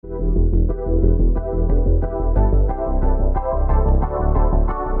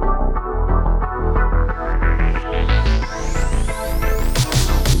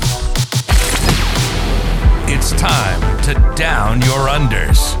Down your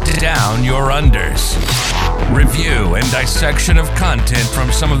unders. Down your unders. Review and dissection of content from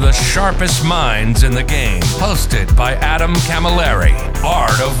some of the sharpest minds in the game. Hosted by Adam Camilleri.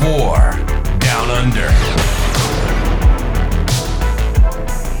 Art of War. Down Under.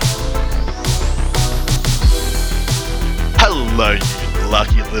 Hello, you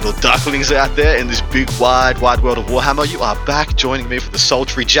lucky little ducklings out there in this big, wide world of Warhammer. You are back joining me for the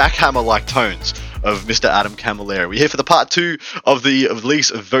sultry jackhammer-like tones of Mr. Adam Camilleri. We're here for the part 2 of the Leagues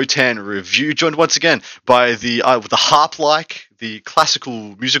of Votann review, joined once again by the harp-like, the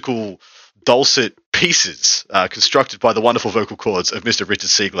classical, musical, dulcet pieces constructed by the wonderful vocal cords of Mr. Richard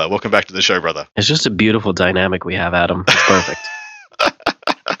Siegler. Welcome back to the show, brother. It's just a beautiful dynamic we have, Adam. It's perfect.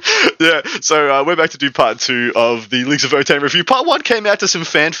 Yeah, so we're back to do part 2 of the Leagues of Votann review. Part 1 came out to some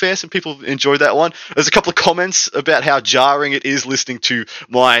fanfare. Some people enjoyed that one. There's a couple of comments about how jarring it is listening to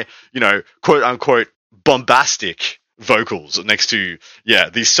my, quote-unquote, bombastic vocals next to,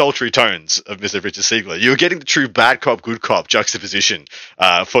 these sultry tones of Mr. Richard Siegler. You're getting the true bad cop, good cop juxtaposition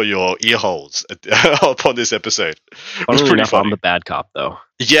for your ear holes upon this episode. Funnily enough, I'm the bad cop, though.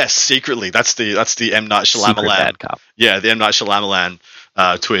 Yes, secretly. That's the M. Night Shyamalan. Secret bad cop. Yeah, the M. Night Shyamalan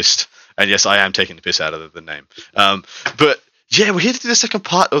twist. And yes, I am taking the piss out of the name. But yeah, we're here to do the second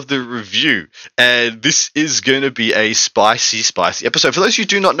part of the review. And this is going to be a spicy episode. For those of you who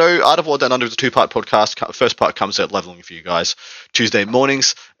do not know, Art of War Down Under is a 2-part podcast. First part comes out leveling for you guys Tuesday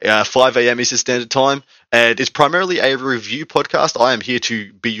mornings, 5 a.m. Eastern Standard Time. And it's primarily a review podcast. I am here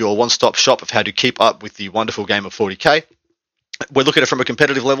to be your one-stop shop of how to keep up with the wonderful game of 40k. We're looking at it from a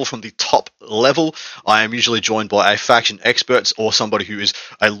competitive level, from the top level. I am usually joined by a faction expert or somebody who is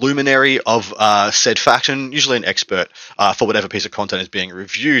a luminary of said faction, usually an expert for whatever piece of content is being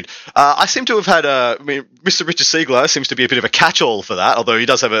reviewed. I seem to have had Mr. Richard Siegler seems to be a bit of a catch-all for that, although he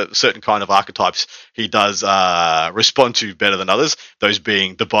does have a certain kind of archetypes he does respond to better than others, those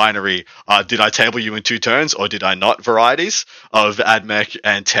being the binary, did I table you in 2 turns or did I not varieties of Admech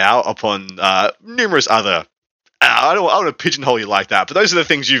and Tau upon numerous other I don't want to pigeonhole you like that, but those are the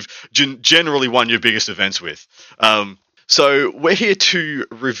things you've generally won your biggest events with. So we're here to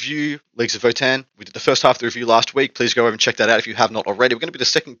review Leagues of Votann. We did the first half of the review last week. Please go over and check that out if you have not already. We're going to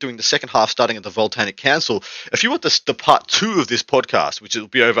be doing the second half starting at the Volcanic Council. If you want the part 2 of this podcast, which will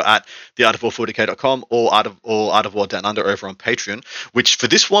be over at theartofwar40k.com or Art of War Down Under over on Patreon, which for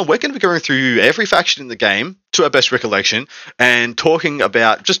this one, we're going to be going through every faction in the game to our best recollection and talking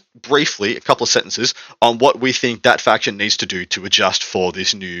about, just briefly, a couple of sentences on what we think that faction needs to do to adjust for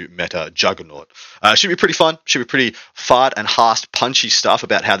this new meta juggernaut. Should be pretty fun. Should be pretty fart and harst punchy stuff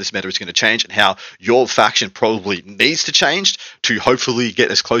about how this meta is going to change and how your faction probably needs to change to hopefully get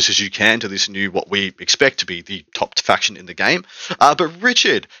as close as you can to this new, what we expect to be the top faction in the game. But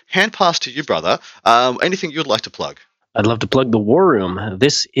Richard, hand pass to you, brother. Anything you'd like to plug? I'd love to plug the War Room.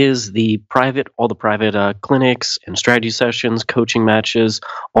 This is all the private clinics and strategy sessions, coaching matches,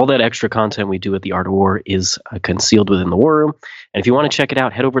 all that extra content we do at the Art of War is concealed within the War Room. And if you want to check it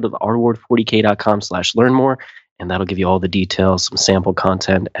out, head over to the artofwar40k.com/learn more, and that'll give you all the details, some sample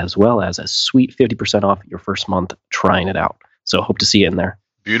content, as well as a sweet 50% off your first month trying it out. So hope to see you in there.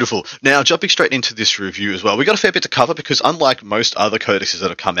 Beautiful. Now, jumping straight into this review as well, we got a fair bit to cover because unlike most other codexes that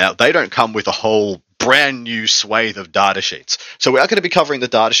have come out, they don't come with a whole brand new swathe of data sheets. So we are going to be covering the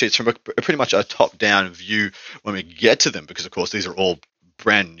data sheets from pretty much a top-down view when we get to them because, of course, these are all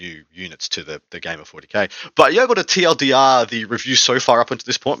brand new units to the game of 40k. But you're able to TLDR the review so far up until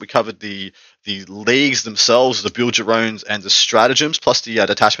this point. We covered the leagues themselves, the build your owns, and the stratagems, plus the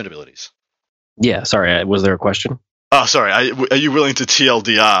detachment abilities. Yeah, sorry, was there a question? Oh, sorry. Are you willing to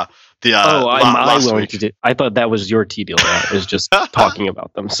TLDR the I'm willing week? to do. I thought that was your TLDR. Is just talking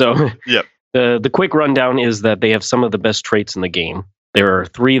about them. So yep. The quick rundown is that they have some of the best traits in the game. There are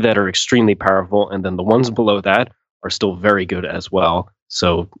 3 that are extremely powerful, and then the ones below that are still very good as well.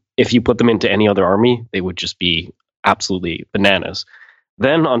 So if you put them into any other army, they would just be absolutely bananas.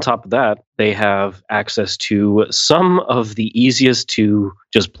 Then on top of that, they have access to some of the easiest to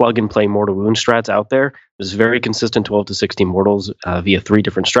just plug and play mortal wound strats out there. There's very consistent 12 to 16 mortals via 3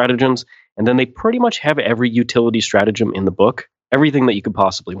 different stratagems. And then they pretty much have every utility stratagem in the book. Everything that you could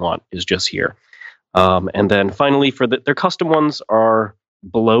possibly want is just here. And then finally, their custom ones are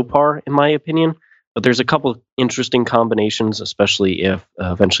below par, in my opinion. But there's a couple of interesting combinations, especially if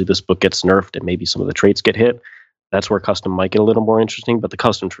eventually this book gets nerfed and maybe some of the traits get hit. That's where custom might get a little more interesting. But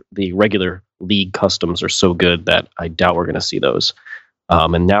the regular league customs are so good that I doubt we're going to see those.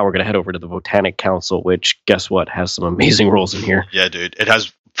 And now we're going to head over to the Botanic Council, which, guess what, has some amazing rules in here. Yeah, dude. It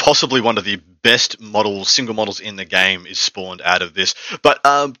has possibly one of the best single models in the game is spawned out of this. But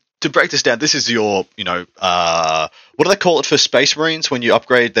to break this down, this is your, what do they call it for Space Marines when you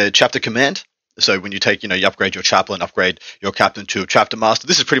upgrade their chapter command? So when you take, you upgrade your chaplain, upgrade your captain to a chapter master.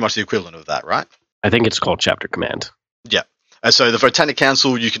 This is pretty much the equivalent of that, right? I think it's called chapter command. Yeah. And so the Votannic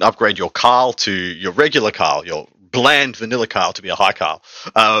Council, you can upgrade your Carl to your regular Carl, your bland vanilla Carl to be a high Carl.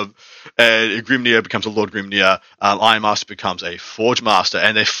 And Grimnir becomes a Lord Grimnir. Iron Master becomes a Forge Master,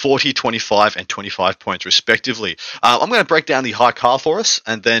 and they're 40, 25, and 25 points respectively. I'm going to break down the high Carl for us,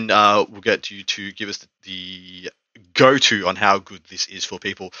 and then we'll get you to give us the go-to on how good this is for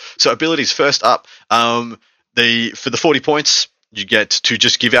people. So abilities first up. For the 40 points, you get to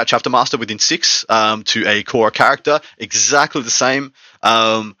just give out Chapter Master within 6 to a core character. Exactly the same.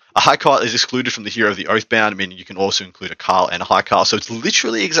 A High Carl is excluded from the Hero of the Oathbound, meaning you can also include a Carl and a High Carl. So it's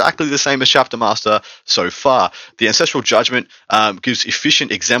literally exactly the same as Chapter Master so far. The Ancestral Judgment gives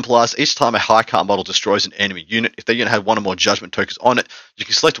efficient exemplars. Each time a High Carl model destroys an enemy unit, if the unit had one or more Judgment tokens on it, you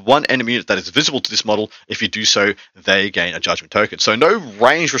can select one enemy unit that is visible to this model. If you do so, they gain a Judgment token. So no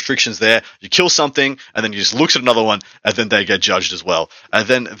range restrictions there. You kill something, and then you just look at another one, and then they get judged as well. And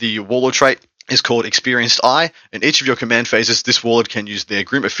then the Warlord trait is called Experienced Eye. In each of your command phases, this warlord can use their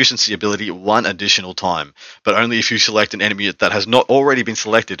Grim Efficiency ability one additional time, but only if you select an enemy that has not already been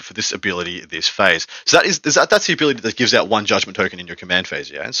selected for this ability this phase. So that's the ability that gives out one Judgment token in your command phase,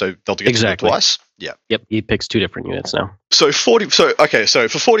 yeah? And so they'll get to do it twice? Yeah. Yep, he picks 2 different units now. So for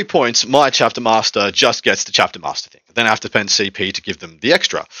 40 points, my Chapter Master just gets the Chapter Master thing. Then I have to spend CP to give them the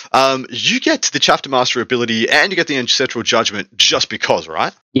extra. You get the Chapter Master ability and you get the Ancestral Judgment just because,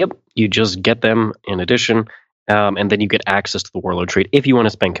 right? Yep, you just get them in addition, and then you get access to the Warlord trait if you want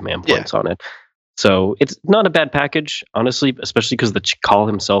to spend command points on it. So it's not a bad package, honestly, especially because the Call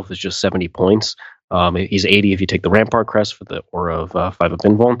himself is just 70 points. He's 80 if you take the Rampart Crest for the Aura of 5 of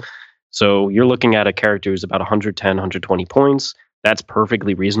Invuln. So you're looking at a character who's about 110, 120 points. That's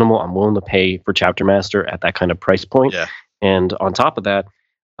perfectly reasonable. I'm willing to pay for Chapter Master at that kind of price point. Yeah. And on top of that,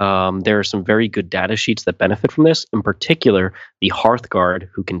 there are some very good data sheets that benefit from this. In particular, the Hearthguard,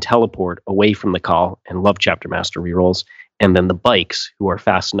 who can teleport away from the Call and love Chapter Master rerolls. And then the Bikes, who are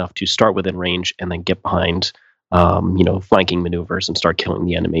fast enough to start within range and then get behind flanking maneuvers and start killing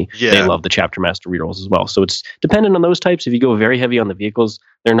the enemy. Yeah. They love the Chapter Master rerolls as well. So it's dependent on those types. If you go very heavy on the vehicles,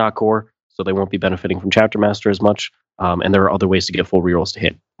 they're not core, so they won't be benefiting from Chapter Master as much. And there are other ways to get full rerolls to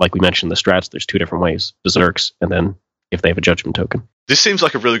hit. Like we mentioned, the strats, there's 2 different ways. Berserks, and then if they have a Judgment token. This seems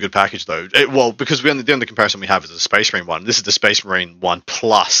like a really good package, though. Because the only comparison we have is the Space Marine one. This is the Space Marine one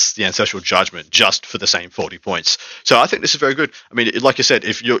plus the Ancestral Judgment, just for the same 40 points. So I think this is very good. I mean, like you said,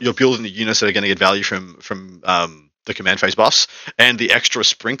 if you're building the units that are going to get value from the command phase buffs and the extra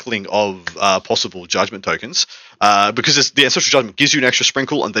sprinkling of possible Judgment tokens, because the Ancestral Judgment gives you an extra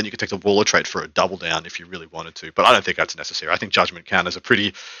sprinkle, and then you can take the Warlord trait for a double down if you really wanted to. But I don't think that's necessary. I think Judgment counters are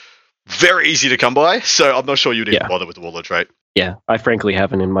very easy to come by, so I'm not sure you'd even bother with the Warlord trait. Yeah, I frankly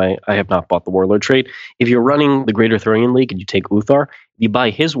haven't I have not bought the Warlord trait. If you're running the Greater Thurian League and you take Uthar, you buy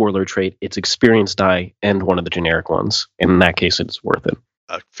his Warlord trait, it's Experienced Die and one of the generic ones. And in that case, it's worth it.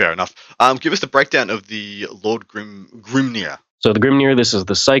 Fair enough. Give us the breakdown of the Lord Grimnir. So the Grimnir, this is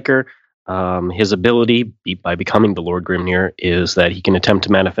the Psyker. His ability, by becoming the Lord Grimnir, is that he can attempt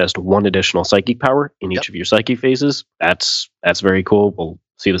to manifest 1 additional psychic power in each of your psychic phases. That's very cool. We'll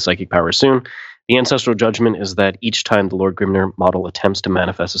see the psychic power soon. The Ancestral Judgment is that each time the Lord Grimnir model attempts to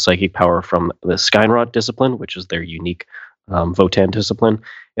manifest a psychic power from the Skynrot discipline, which is their unique Votann discipline,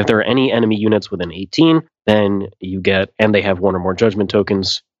 if there are any enemy units within 18, then you get, and they have 1 or more Judgment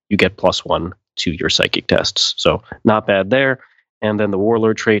tokens, you get +1 to your psychic tests. So not bad there. And then the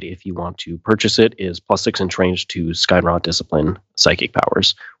Warlord trait, if you want to purchase it, is +6 in range to Skynrot discipline psychic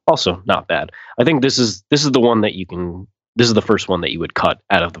powers. Also not bad. I think this is the one that you can. This is the first one that you would cut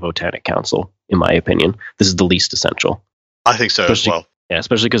out of the Votannic Council, in my opinion. This is the least essential. I think so as well. Yeah,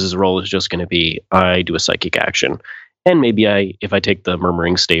 especially because his role is just going to be, I do a psychic action. And maybe if I take the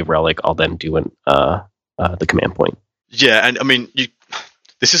Murmuring Stave Relic, I'll then do the command point. Yeah, and I mean,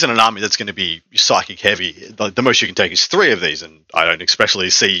 this isn't an army that's going to be psychic heavy. The most you can take is 3 of these, and I don't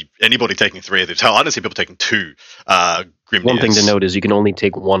especially see anybody taking 3 of these. Hell, I don't see people taking 2 Grimnirs. One thing to note is you can only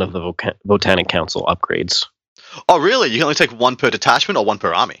take 1 of the Votannic Council upgrades. Oh, really? You can only take 1 per detachment or 1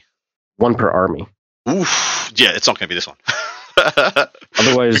 per army? 1 per army. Oof. Yeah, it's not going to be this one.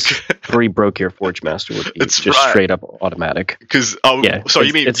 Otherwise, 3 Brokir Forge Master would be straight up automatic. Because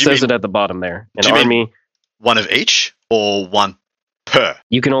it says it at the bottom there. An army. 1 of each or 1 per.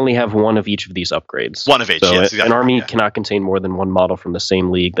 You can only have one of each of these upgrades. One of each, so yes. An Exactly, army cannot contain more than one model from the same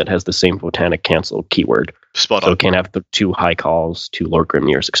league that has the same Botanic cancel keyword. Spot So on. it can't have the 2 High Calls, 2 Lord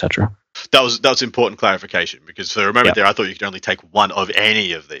Grimnirs, etc. That was important clarification, because for a moment there I thought you could only take one of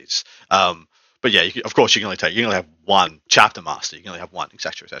any of these. But yeah, of course you can only have one Chapter Master. You can only have one,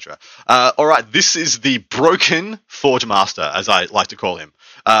 etc., etc. All right, this is the broken Forge Master, as I like to call him.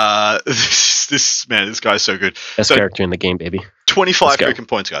 This guy's so good. Best character in the game, baby. 25 token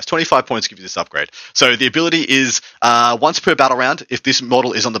points, guys. 25 points give you this upgrade. So the ability is once per battle round, if this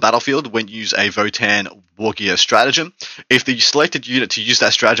model is on the battlefield, when you use a Votann Wargear stratagem, if the selected unit to use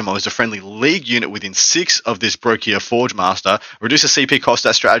that stratagem is a friendly league unit within 6 of this Brokier Forge Master, reduce the CP cost of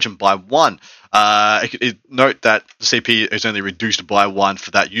that stratagem by 1. Note that the CP is only reduced by 1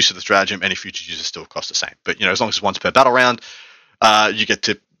 for that use of the stratagem. Any future users still cost the same. But as long as it's once per battle round, you get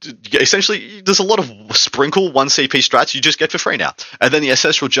to essentially, there's a lot of sprinkle 1 CP strats you just get for free now. And then the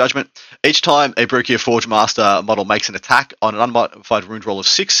Ancestral Judgment. Each time a Brokier Forge Master model makes an attack on an unmodified wound roll of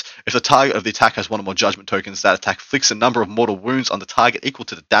 6, if the target of the attack has 1 or more judgment tokens, that attack inflicts a number of mortal wounds on the target equal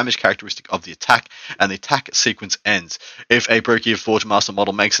to the damage characteristic of the attack, and the attack sequence ends. If a Brokier Forge Master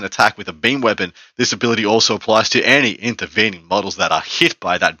model makes an attack with a beam weapon, this ability also applies to any intervening models that are hit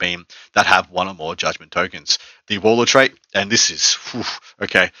by that beam that have 1 or more judgment tokens. The Warlord trait, and this is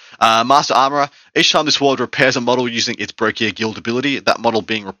okay. Master Armorer. Each time this Warlord repairs a model using its Brokier Guild ability, that model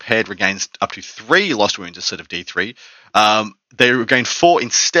being repaired regains up to 3 lost wounds instead of D3. They regain 4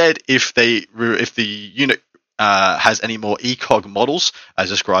 instead if the unit has any more ECOG models, as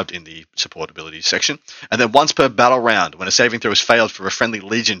described in the support abilities section. And then once per battle round, when a saving throw is failed for a friendly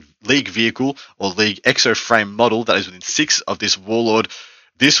League vehicle or League exoframe model that is within 6 of this Warlord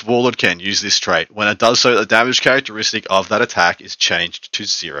can use this trait. When it does so, the damage characteristic of that attack is changed to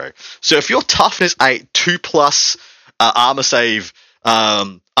 0. So if your toughness 8 2+ armor save,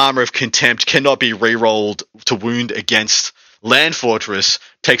 Armor of Contempt cannot be rerolled to wound against Land Fortress,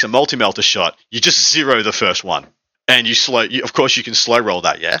 takes a multi-melter shot, you just 0 the first one. And of course you can slow roll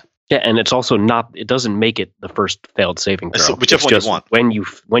that, yeah? Yeah, and it's also not, it doesn't make it the first failed saving throw. Whichever one you want.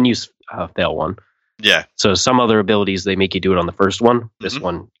 When you fail one. Yeah. So some other abilities, they make you do it on the first one. This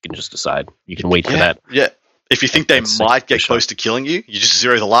one, you can just decide. You can wait for that. Yeah. If you think they might get close to killing you, you just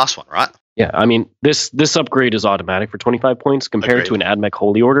 0 the last one, right? Yeah, I mean, this upgrade is automatic for 25 points compared to an AdMech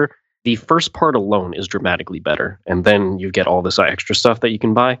Holy Order. The first part alone is dramatically better, and then you get all this extra stuff that you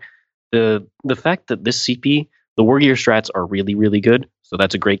can buy. The fact that this CP, the Wargear strats are really, really good, so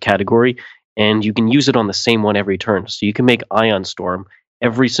that's a great category, and you can use it on the same one every turn. So you can make Ion Storm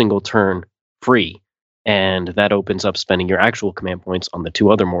every single turn free, and that opens up spending your actual command points on the 2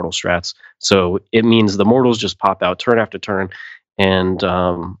 other mortal strats. So it means the mortals just pop out turn after turn, and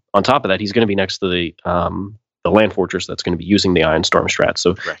on top of that, he's going to be next to the Land Fortress that's going to be using the Ion Storm strat.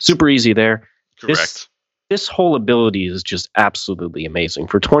 So super easy there. Correct. This whole ability is just absolutely amazing.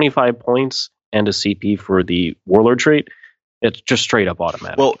 For 25 points and a CP for the Warlord trait, it's just straight up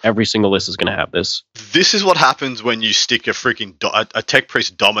automatic. Well, every single list is going to have this. This is what happens when you stick a freaking a Tech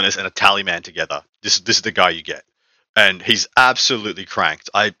Priest Dominus and a Tallyman together. This is the guy you get, and he's absolutely cranked.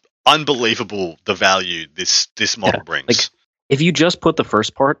 Unbelievable the value this model brings. Like, if you just put the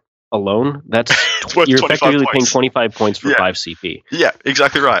first part alone, that's you're effectively paying 25 points for 5 CP. Yeah,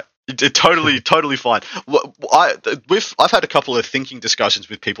 exactly right. It totally fine. I've had a couple of thinking discussions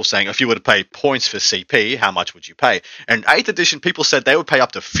with people saying, if you were to pay points for CP, how much would you pay? And 8th edition, people said they would pay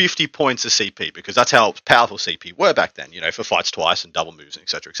up to 50 points of CP because that's how powerful CP were back then, for fights twice and double moves,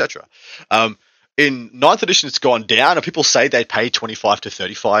 etc., etc. In 9th edition, it's gone down, and people say they pay 25 to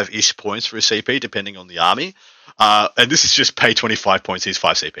 35-ish points for a CP, depending on the army. And this is just pay 25 points, here's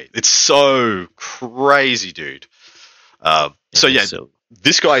 5 CP. It's so crazy, dude.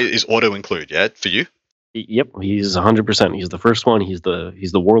 This guy is auto-include, yeah, for you? Yep, he's 100%. He's the first one. He's the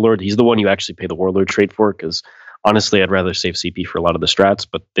Warlord. He's the one you actually pay the Warlord trait for, because honestly, I'd rather save CP for a lot of the strats,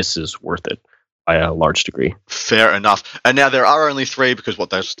 but this is worth it by a large degree. Fair enough. And now there are only 3, because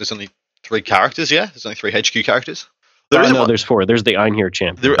there's only 3 characters, yeah? There's only 3 HQ characters? There's 4. There's the Einherjar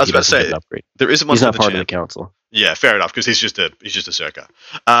champion. I was about to say, there isn't one he's for not the part champ. of the council. Yeah, fair enough, because he's just a circa.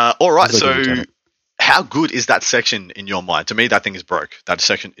 All right, so how good is that section in your mind? To me, that thing is broke. That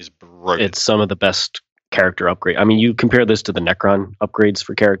section is broken. It's some of the best character upgrade. I mean, you compare this to the Necron upgrades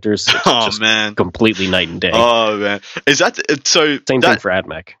for characters. It's man, completely night and day. Oh man, is that so? Same thing for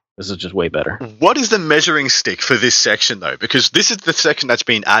AdMech This is just way better. What is the measuring stick for this section, though? Because this is the section that's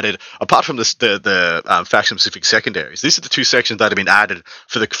been added, apart from the faction-specific secondaries. These are the two sections that have been added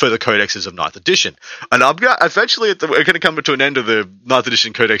for the codexes of 9th edition. And I'm gonna, eventually, we're going to come to an end of the 9th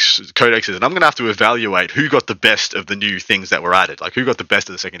edition codexes, and I'm going to have to evaluate who got the best of the new things that were added. Like, who got the best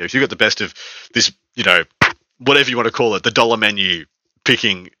of the secondaries? Who got the best of this, whatever you want to call it, the dollar menu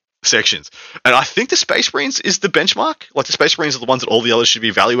picking sections. And I think the Space Marines is the benchmark. Like, the Space Marines are the ones that all the others should be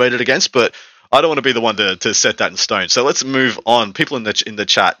evaluated against, but I don't want to be the one to set that in stone. So let's move on. People in the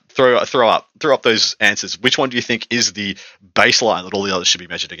chat, throw up those answers. Which one do you think is the baseline that all the others should be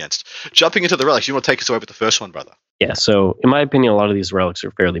measured against? Jumping into the relics, you want to take us away with the first one, brother? Yeah, so in my opinion, a lot of these relics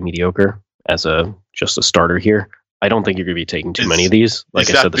are fairly mediocre as just a starter here. I don't think you're going to be taking too many of these. Like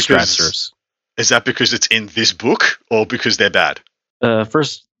I said, the strats are... Is that because it's in this book, or because they're bad?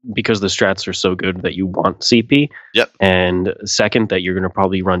 First, because the strats are so good that you want CP. Yep. And second, that you're going to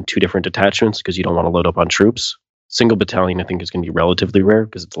probably run 2 different detachments because you don't want to load up on troops. Single battalion, I think, is going to be relatively rare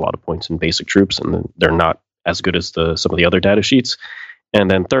because it's a lot of points in basic troops, and they're not as good as some of the other data sheets.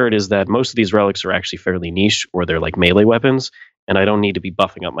 And then third is that most of these relics are actually fairly niche, or they're like melee weapons, and I don't need to be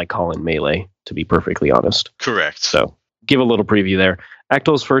buffing up my call-in melee, to be perfectly honest. Correct. So give a little preview there.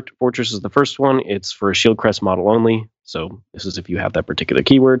 Actol's Fortress is the first one. It's for a Shield Crest model only. So this is if you have that particular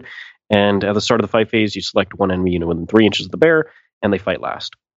keyword. And at the start of the fight phase, you select one enemy unit within 3 inches of the bear, and they fight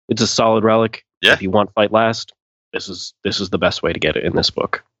last. It's a solid relic. Yeah. If you want fight last, this is the best way to get it in this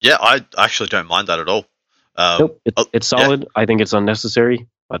book. Yeah, I actually don't mind that at all. Nope, it's solid. Yeah. I think it's unnecessary,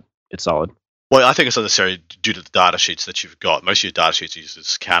 but it's solid. Well, I think it's unnecessary due to the data sheets that you've got. Most of your data sheets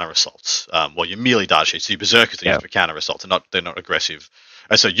use counter assaults. Your melee data sheets, your berserkers are used for counter assaults. They're not aggressive.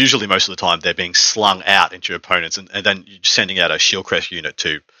 And so usually most of the time they're being slung out into your opponents, and then you're sending out a shield crest unit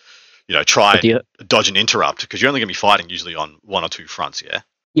to, try and dodge and interrupt, because you're only going to be fighting usually on 1 or 2 fronts, yeah?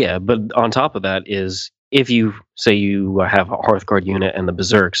 Yeah, but on top of that is, if you say you have a Hearthguard unit and the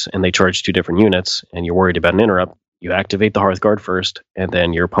Berserks, and they charge 2 different units, and you're worried about an interrupt, you activate the Hearthguard first, and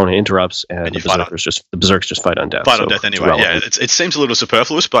then your opponent interrupts, and the Berserks just fight on death. Fight on death anyway. Yeah, it seems a little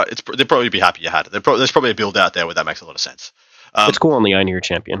superfluous, but they'd probably be happy you had it. There's probably a build out there where that makes a lot of sense. It's cool on the Einir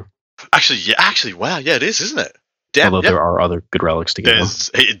champion. Actually, wow, yeah, it is, isn't it? Damn, although there are other good relics to get.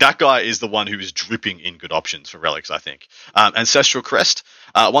 That guy is the one who is dripping in good options for relics, I think. Ancestral Crest.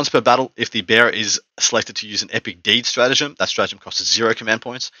 Once per battle, if the bearer is selected to use an epic deed stratagem, that stratagem costs 0 command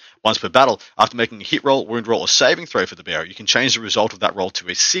points. Once per battle, after making a hit roll, wound roll, or saving throw for the bearer, you can change the result of that roll to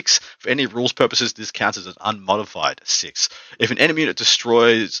a 6. For any rules purposes, this counts as an unmodified 6. If an enemy unit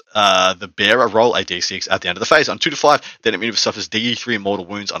destroys the bearer, roll a d6 at the end of the phase. On 2 to 5, the enemy unit suffers d3 mortal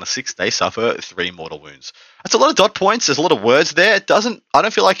wounds. On a 6, they suffer 3 mortal wounds. That's a lot of dot points. There's a lot of words there. I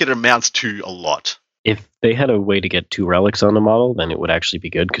don't feel like it amounts to a lot. If they had a way to get 2 relics on the model, then it would actually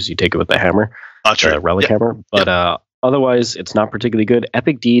be good, because you take it with the hammer, true. Relic hammer. But otherwise, it's not particularly good.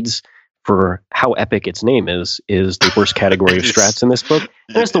 Epic Deeds, for how epic its name is the worst category of strats in this book.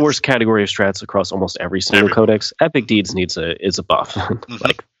 And it's the worst category of strats across almost every single codex. Epic Deeds is a buff.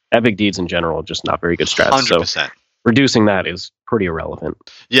 Like, Epic Deeds in general, just not very good strats. 100%. So reducing that is pretty irrelevant.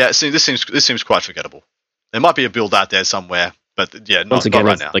 Yeah, see, this seems quite forgettable. There might be a build out there somewhere, but yeah, not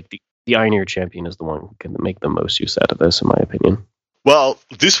right now. Like the Einir champion is the one who can make the most use out of this, in my opinion. Well,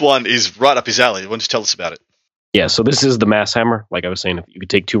 this one is right up his alley. Why don't you tell us about it? Yeah, so this is the Mass Hammer. Like I was saying, if you could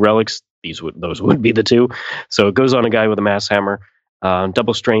take 2 relics, those would be the 2. So it goes on a guy with a Mass Hammer,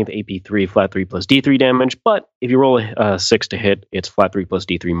 double strength, AP 3, flat 3 plus D3 damage. But if you roll a 6 to hit, it's flat 3 plus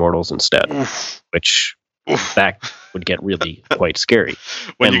D3 mortals instead, which that would get really quite scary.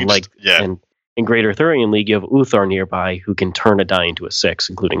 And in Greater Thurian League, you have Uthar nearby who can turn a die into a 6,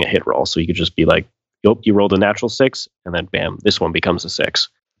 including a hit roll. So you could just be like, "Yup, you rolled a natural 6, and then bam, this one becomes a 6."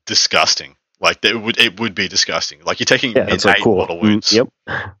 Disgusting. Like, it would be disgusting. Like, you're taking 8 cool. mortal wounds. Yep.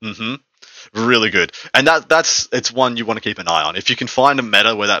 Mm-hmm. Really good. And it's one you want to keep an eye on. If you can find a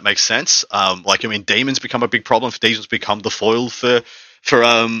meta where that makes sense, demons become a big problem. Demons become the foil for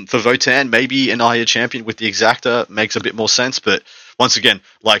Votann. Maybe an Aya champion with the Exacta makes a bit more sense. But once again,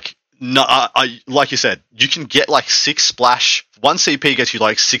 like you said, you can get like 6 splash. 1 CP gets you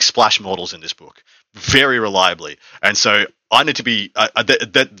like 6 splash mortals in this book, very reliably. And so I need to be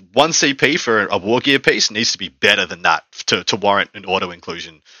that 1 CP for a war gear piece needs to be better than that to warrant an auto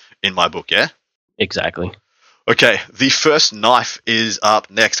inclusion in my book. Yeah, exactly. Okay, the first knife is up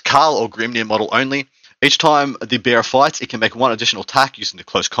next. Karl or Grimnir model only. Each time the bearer fights, it can make 1 additional attack using the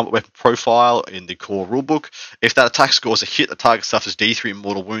close combat weapon profile in the core rulebook. If that attack scores a hit, the target suffers D3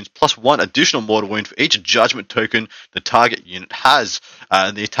 mortal wounds plus 1 additional mortal wound for each judgment token the target unit has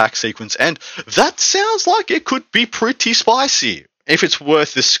in the attack sequence. And that sounds like it could be pretty spicy. if it's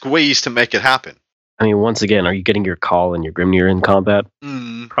worth the squeeze to make it happen. I mean, once again, are you getting your Call and your Grimnir in combat?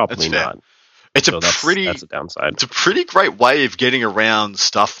 Probably that's fair. not. It's So that's a downside. It's a pretty great way of getting around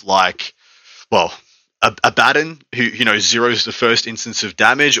stuff like, well, a Batten who zeros the first instance of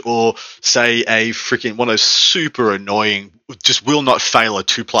damage, or say a freaking one of those super annoying, just will not fail a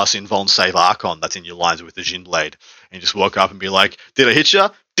 2+ invuln save Archon that's in your lines with the Jin Blade, and you just walk up and be like, "Did I hit ya?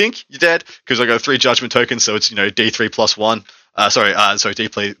 Dink, you're dead." Because I got 3 judgment tokens, so it's D3 plus 1.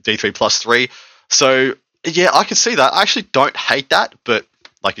 D3 plus 3. So yeah, I can see that. I actually don't hate that, but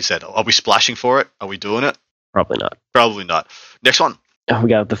like you said, are we splashing for it? Are we doing it? Probably not. Probably not. Next one. We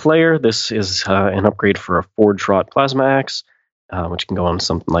got the Flayer. This is an upgrade for a Forge Rot Plasma Axe, which can go on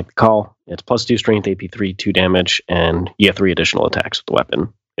something like the Call. It's +2 strength, AP3, 2 damage, and you have 3 additional attacks with the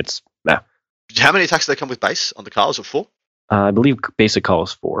weapon. It's How many attacks do they come with base on the Call? Is it 4? I believe basic Call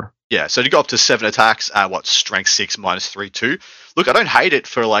is 4. Yeah, so you go up to 7 attacks at strength 6 minus 3, 2. Look, I don't hate it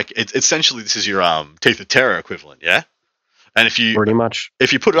for it's essentially this is your Teeth of Terror equivalent, yeah? And if you pretty much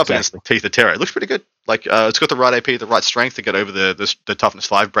if you put it up against Teeth of Terror, it looks pretty good. It's got the right AP, the right strength to get over the toughness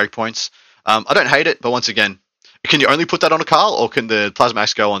 5 breakpoints. I don't hate it, but once again, can you only put that on a Carl, or can the Plasma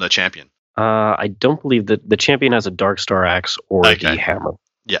Axe go on the champion? I don't believe that the champion has a Dark Star Axe or the hammer.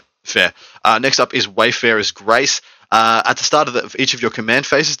 Yeah, fair. Next up is Wayfarer's Grace. At the start of each of your command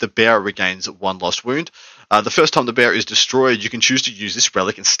phases, the bearer regains 1 lost wound. The first time the bearer is destroyed, you can choose to use this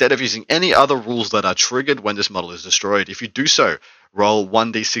relic instead of using any other rules that are triggered when this model is destroyed. If you do so, roll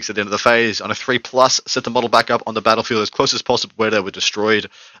 1d6 at the end of the phase. On a 3+, set the model back up on the battlefield as close as possible where they were destroyed,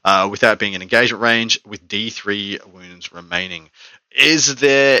 without being in engagement range, with D3 wounds remaining. Is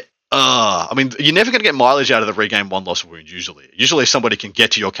there... I mean, you're never going to get mileage out of the regain 1 lost wound, usually. Usually if somebody can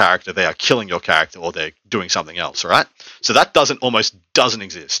get to your character, they are killing your character or they're doing something else, right? So that almost doesn't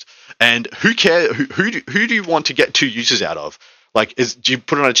exist. And who cares? Who do you want to get 2 uses out of? Do you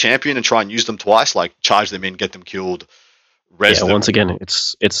put it on a champion and try and use them twice? Like, charge them in, get them killed, res them? Once again,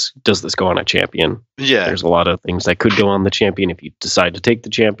 it's does this go on a champion? Yeah. There's a lot of things that could go on the champion if you decide to take the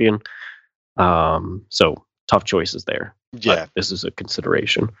champion. So tough choices there. Yeah, but this is a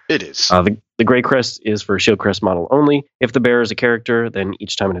consideration. It is. The Grey Crest is for Shield Crest model only. If the bearer is a character, then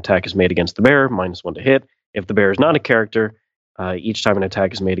each time an attack is made against the bearer, -1 to hit. If the bearer is not a character, each time an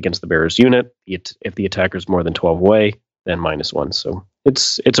attack is made against the bearer's unit, if the attacker is more than 12 away, then -1. So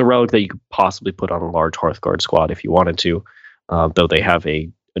it's a relic that you could possibly put on a large Hearthguard squad if you wanted to, though they have a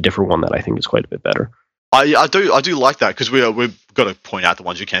different one that I think is quite a bit better. I do like that, because we've got to point out the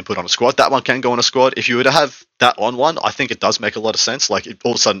ones you can put on a squad. That one can go on a squad. If you were to have that on one, I think it does make a lot of sense. Like, it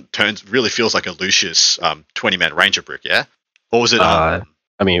all of a sudden really feels like a Lucius 20-man Ranger brick, yeah? Or was it... I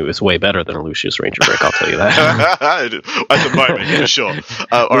mean, it was way better than a Lucius Ranger brick, I'll tell you that. At the moment, for sure.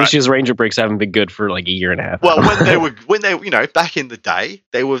 Lucius Ranger bricks haven't been good for like a year and a half. Well, when they back in the day,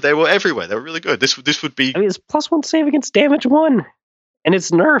 they were everywhere. They were really good. This would be... I mean, it's +1 save against damage 1. And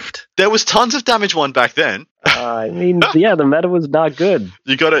it's nerfed. There was tons of damage 1 back then. I mean, yeah, the meta was not good.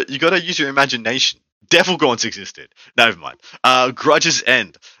 You gotta use your imagination. Devil Gaunts existed. Never mind. Grudge's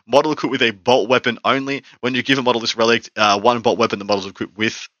End. Model equipped with a bolt weapon only. When you give a model this relic, 1 bolt weapon the model is equipped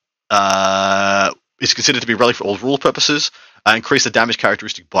with is considered to be a relic for all rule purposes. Increase the damage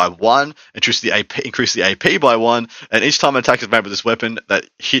characteristic by 1. Increase the AP by 1. And each time an attack is made with this weapon that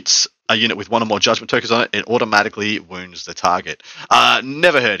hits a unit with 1 or more judgment tokens on it, it automatically wounds the target.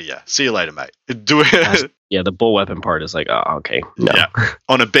 Never heard of you. See you later, mate. Do it. Yeah, the bull weapon part is like, oh, okay, no. Yeah.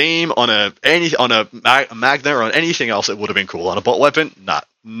 On a beam, on a magna, or on anything else, it would have been cool. On a bolt weapon, nah,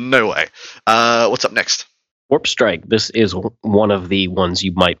 no way. What's up next? Warp Strike. This is one of the ones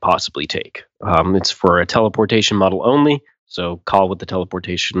you might possibly take. It's for a teleportation model only. So Call with the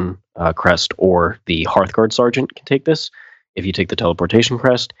teleportation crest or the Hearthguard Sergeant can take this. If you take the teleportation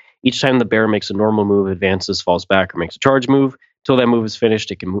crest, each time the bearer makes a normal move, advances, falls back, or makes a charge move, till that move is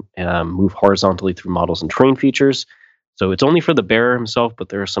finished, it can move horizontally through models and terrain features. So it's only for the bearer himself, but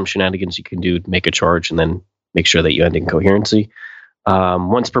there are some shenanigans you can do to make a charge and then make sure that you end in coherency.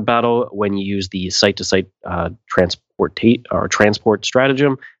 Once per battle, when you use the site-to-site transport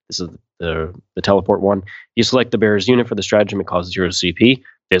stratagem, this is the teleport one, you select the bearer's unit for the stratagem, it causes 0 CP.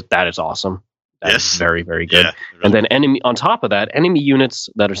 That is awesome. That is very, very good. Yeah, really. And then on top of that, enemy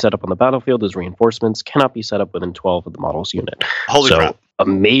units that are set up on the battlefield as reinforcements cannot be set up within 12 of the model's unit. Holy crap.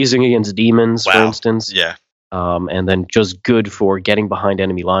 Amazing against demons, for instance. Yeah. And then just good for getting behind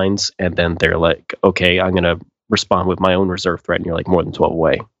enemy lines, and then they're like, okay, I'm going to respond with my own reserve threat, and you're like more than 12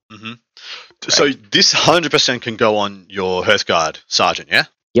 away. Mm-hmm. Right. So this 100% can go on your Hearthguard Sergeant, yeah?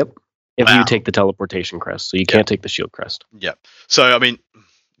 Yep. If you take the teleportation crest, so you can't take the shield crest. Yep. So, I mean...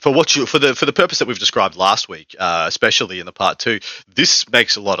 for the purpose that we've described last week, especially in the part 2, this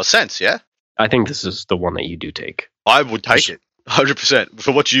makes a lot of sense. Yeah, I think this is the one that you do take. I would take it 100%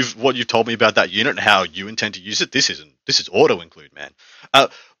 for what you've told me about that unit and how you intend to use it. This is auto include, man.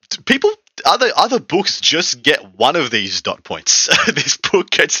 People, other books just get one of these dot points. This book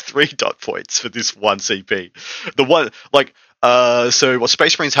gets 3 dot points for this one CP. The one so what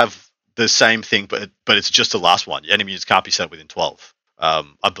Space Marines have the same thing, but it's just the last one. Enemy units can't be set within 12.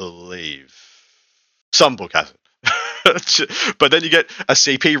 I believe some book has it. But then you get a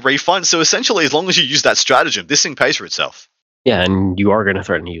CP refund. So essentially, as long as you use that stratagem, this thing pays for itself. Yeah, and you are going to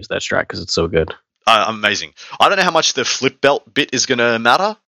threaten to use that strat because it's so good. Amazing. I don't know how much the flip belt bit is going to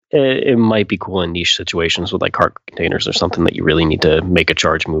matter. It might be cool in niche situations with like cart containers or something that you really need to make a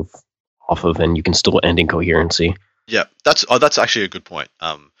charge move off of, and you can still end incoherency. Yeah, that's actually a good point.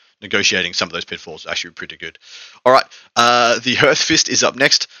 Negotiating some of those pitfalls is actually pretty good. All right, the Hearth Fist is up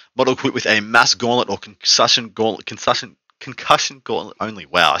next. Model equipped with a mass gauntlet or concussion gauntlet only.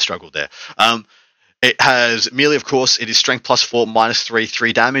 Wow, I struggled there. It has melee, of course. It is strength +4, -3,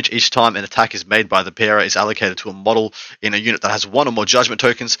 3 damage. Each time an attack is made by the bearer is allocated to a model in a unit that has 1 or more judgment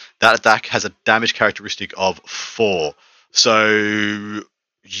tokens. That attack has a damage characteristic of 4. So,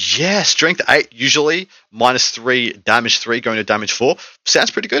 yeah, strength 8 usually, -3, damage 3, going to damage 4. Sounds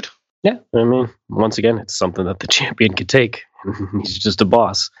pretty good. Yeah, I mean, once again, it's something that the champion could take. He's just a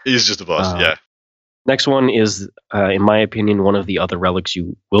boss. He's just a boss, yeah. Next one is, in my opinion, one of the other relics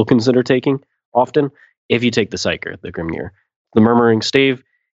you will consider taking often if you take the Psyker, the Grimnir. The Murmuring Stave,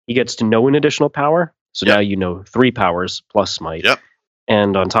 he gets to know an additional power. So now you know 3 powers plus Smite. Yep.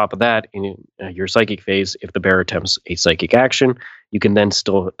 And on top of that, in your Psychic phase, if the bearer attempts a Psychic action, you can then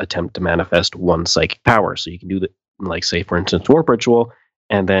still attempt to manifest 1 Psychic power. So you can do, like, say, for instance, Warp Ritual,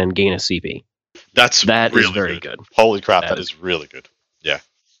 and then gain a CP. That really is very good. Holy crap, that is really good. Yeah.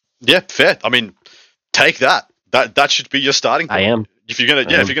 Yeah, fair. I mean, take that. That should be your starting point. I am. If you're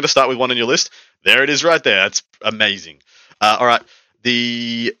gonna start with one on your list, there it is right there. That's amazing. All right,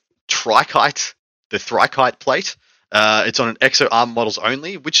 the Thrikite plate. It's on an Exo Armor models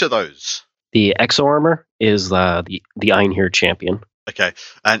only. Which are those? The Exo Armor is the Einhir champion. Okay,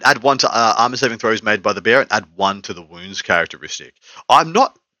 and add 1 to armor saving throws made by the bearer, and add 1 to the wounds characteristic. I'm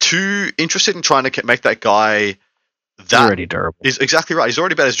not too interested in trying to make that guy. He's already durable. Is exactly right. He's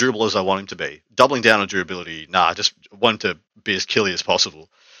already about as durable as I want him to be. Doubling down on durability, I just want him to be as killy as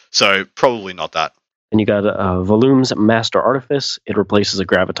possible. So probably not that. And you got Volum's Master Artifice. It replaces a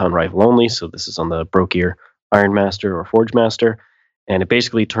Graviton rifle only, so this is on the Brokir Iron Master or Forge Master, and it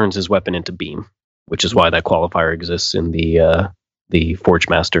basically turns his weapon into beam, which is why that qualifier exists in the Forge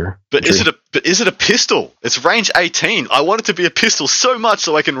Master. But is it a pistol? It's range 18. I want it to be a pistol so much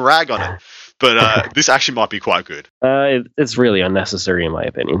so I can rag on it. But this actually might be quite good. It's really unnecessary in my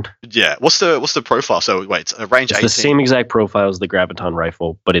opinion. Yeah. What's the profile? So wait, it's a range 18. It's the same exact profile as the Graviton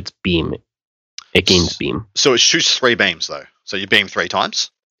rifle, but it's beam. It gains beam. So it shoots 3 beams though. So you beam 3 times?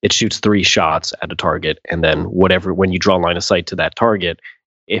 It shoots 3 shots at a target, and then when you draw line of sight to that target,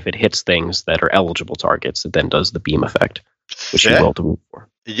 if it hits things that are eligible targets, it then does the beam effect, which you roll to move for.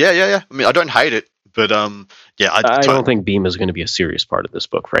 Yeah. I mean, I don't hate it, but I don't think beam is going to be a serious part of this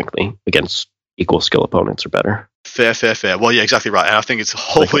book, frankly, against equal skill opponents or better. Fair. Well, yeah, exactly right. And I think it's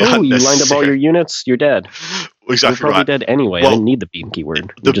wholly unnecessary. You lined up all your units, you're dead. Exactly you're probably dead anyway. Well, I didn't need the beam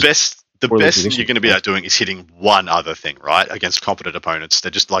keyword. The best thing you're going to be out doing is hitting one other thing, right? Against competent opponents. They're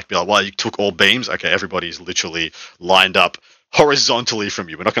just be like, well, you took all beams. Okay, everybody's literally lined up horizontally from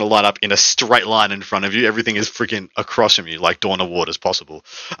you. We're not going to line up in a straight line in front of you. Everything is freaking across from you, like Dawn of War as possible.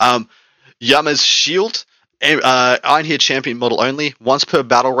 Yama's Shield. Einhir champion model only. Once per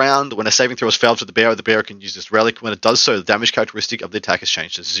battle round, when a saving throw is failed for the bearer can use this relic. When it does so, the damage characteristic of the attack is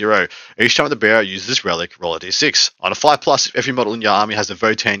changed to 0. Each time the bearer uses this relic, roll a d6. On a 5+, if every model in your army has a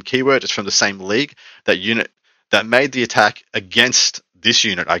Votann keyword, it's from the same league. That unit that made the attack against this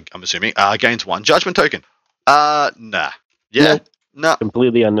unit, I'm assuming, gains 1 judgment token. Nah. Yeah? Nah.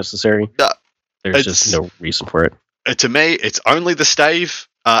 Completely unnecessary. Nah. There's just no reason for it. To me, it's only the stave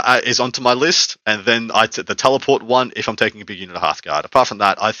is onto my list, and then the teleport one if I'm taking a big unit of Hearthguard. Apart from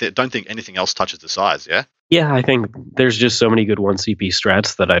that, I don't think anything else touches the size, yeah? Yeah, I think there's just so many good 1 CP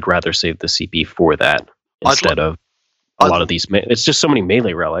strats that I'd rather save the CP for that instead of a lot of these. It's just so many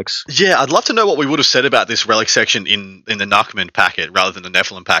melee relics. Yeah, I'd love to know what we would have said about this relic section in the Narcomin packet rather than the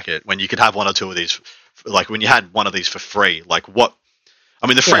Nephilim packet, when you could have 1 or 2 of these, like when you had 1 of these for free. Like what? I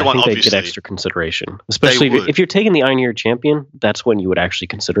mean, the free one, obviously. They get extra consideration. Especially if you're taking the Einhir champion, that's when you would actually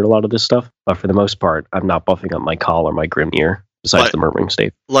consider a lot of this stuff. But for the most part, I'm not buffing up my Khal or my Grimnir, besides the Murmuring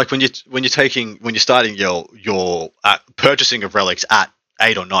Stave. Like when you're starting your purchasing of relics at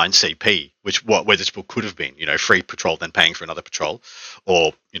 8 or 9 CP, where this book could have been, free patrol, then paying for another patrol,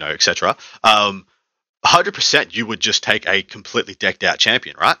 or, etc. 100% you would just take a completely decked out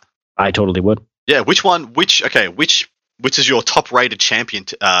champion, right? I totally would. Yeah, which is your top rated champion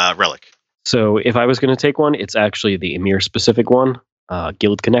relic? So if I was going to take one, it's actually the Emir specific one,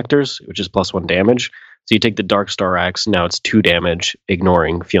 Guild Connectors, which is +1 damage. So you take the Dark Star Axe, now it's 2 damage,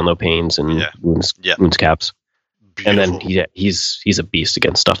 ignoring Feel No Pains and wounds caps. Beautiful. And then he's a beast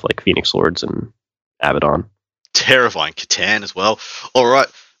against stuff like Phoenix Lords and Abaddon. Terrifying Catan as well. All right,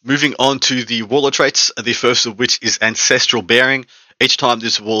 moving on to the Warlord traits, the first of which is Ancestral Bearing. Each time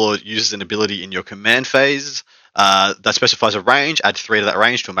this Warlord uses an ability in your command phase that specifies a range, add 3 to that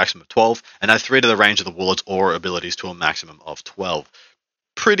range to a maximum of 12, and add 3 to the range of the Warlord's aura abilities to a maximum of 12.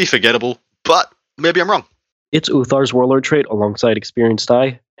 Pretty forgettable, but maybe I'm wrong. It's Uthar's Warlord trait alongside Experienced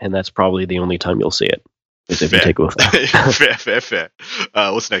Eye, and that's probably the only time you'll see it. Is if you take Uthar. Fair.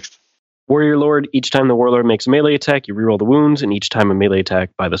 What's next? Warrior Lord. Each time the Warlord makes a melee attack, you reroll the wounds, and each time a melee attack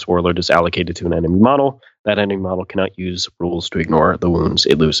by this Warlord is allocated to an enemy model, that enemy model cannot use rules to ignore the wounds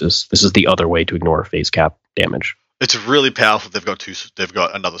it loses. This is the other way to ignore phase cap damage. It's really powerful. They've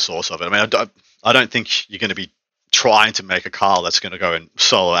got another source of it. I mean, I don't think you're going to be trying to make a Carl that's going to go and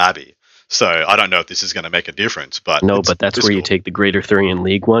solo Abby. So I don't know if this is going to make a difference, but but that's where you take the Greater Thurian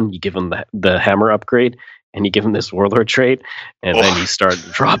League one. You give him the hammer upgrade, and you give him this Warlord trait, and then you start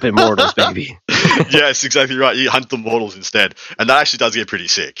dropping mortals, baby. Yes, exactly right. You hunt the mortals instead, and that actually does get pretty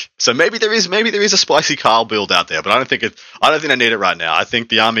sick. So maybe there is a spicy Carl build out there, but I don't think I need it right now. I think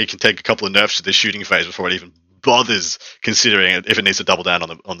the army can take a couple of nerfs to the shooting phase before it even bothers considering it if it needs to double down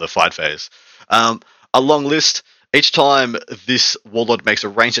on the fight phase. A long list. Each time this Warlord makes a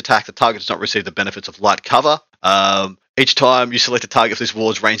ranged attack, the target does not receive the benefits of light cover. Each time you select a target for this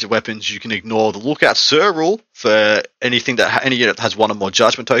Warlord's ranged weapons, you can ignore the Lookout Sir rule for any unit that has 1 or more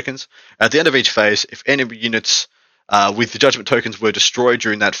judgment tokens. At the end of each phase, if any units with the judgment tokens were destroyed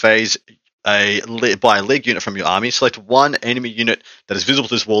during that phase by a league unit from your army, select 1 enemy unit that is visible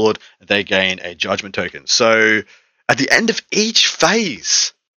to this Warlord, and they gain a judgment token. So at the end of each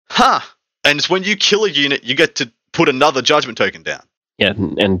phase, and it's when you kill a unit, you get to put another judgment token down. Yeah,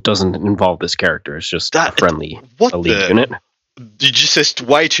 and doesn't involve this character. It's just a friendly elite unit. Just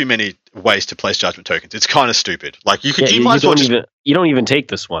way too many ways to place judgment tokens. It's kind of stupid. Like you could, you don't even take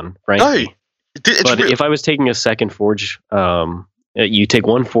this one, frankly. No, but if I was taking a second forge, you take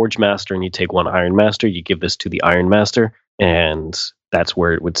 1 Forge Master and you take 1 Iron Master. You give this to the Iron Master, and that's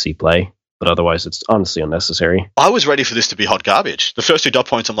where it would see play. But otherwise, it's honestly unnecessary. I was ready for this to be hot garbage. The first 2 dot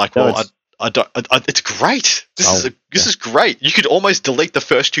points, I'm like, it's great. This is great. You could almost delete the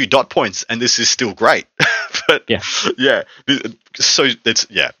first 2 dot points, and this is still great. But it's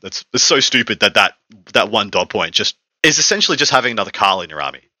so stupid that 1 dot point just is essentially just having another Carl in your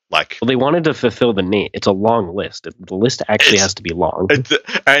army. Like, well, they wanted to fulfill the need. It's a long list. The list actually has to be long.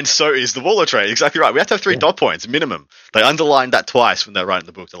 And so is the Warlord trait. Exactly right. We have to have 3 dot points minimum. They underlined that twice when they're writing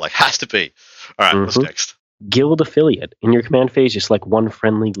the book. They're like, has to be. All right, what's next? Guild Affiliate. In your command phase, you select 1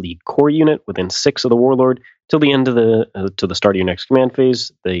 friendly league core unit within 6 of the Warlord till the end of to the start of your next command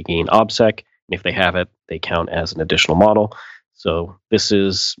phase. They gain OBSEC, and if they have it, they count as an additional model. So this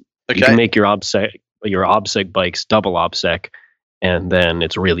is you can make your OBSEC bikes double OBSEC, and then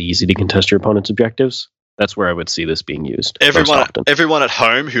it's really easy to contest your opponent's objectives. That's where I would see this being used. Everyone at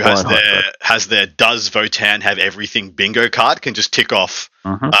home who has their does Votann have everything bingo card can just tick off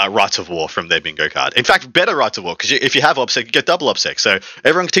Rights of War from their bingo card. In fact, better Rights of War, because if you have OBSEC, you get double OBSEC. So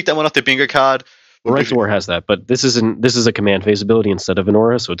everyone can tick that one off their bingo card. Rights of War has that, but this is a command phase ability instead of an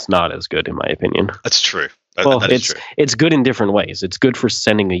aura, so it's not as good in my opinion. That's true. It's good in different ways. It's good for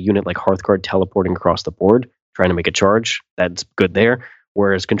sending a unit like Hearthguard teleporting across the board, trying to make a charge. That's good there.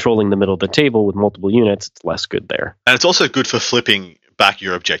 Whereas controlling the middle of the table with multiple units, it's less good there. And it's also good for flipping back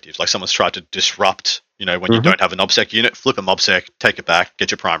your objectives. Like someone's tried to disrupt, when you don't have an OBSEC unit, flip an OBSEC, take it back, get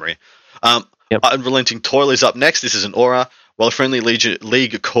your primary. Unrelenting Toil is up next. This is an aura. While a friendly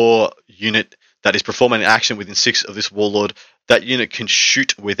league core unit that is performing an action within 6 of this Warlord, that unit can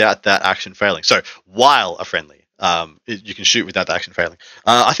shoot without that action failing. So while a friendly, you can shoot without the action failing.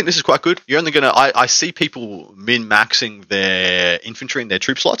 I think this is quite good. You're only going to... I see people min-maxing their infantry and their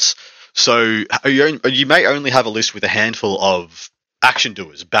troop slots. So you may only have a list with a handful of action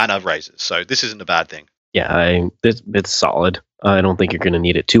doers, banner raisers. So this isn't a bad thing. Yeah, it's solid. I don't think you're going to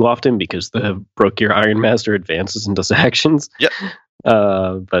need it too often because the Brokier Iron Master advances and does actions. Yep.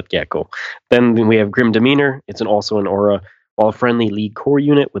 But yeah, cool. Then we have Grim Demeanor. It's also an aura. While a friendly league core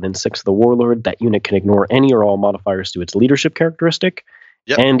unit within 6 of the Warlord, that unit can ignore any or all modifiers to its leadership characteristic.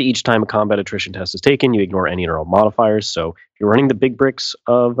 Yep. And each time a combat attrition test is taken, you ignore any and all modifiers. So if you're running the big bricks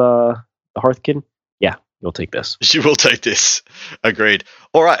of the Hearthkin, yeah, you'll take this. You will take this. Agreed.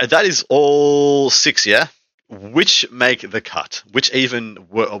 All right, that is all 6, yeah? Which make the cut? Which even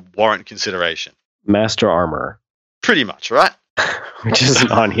warrant consideration? Master Armor. Pretty much, right? Which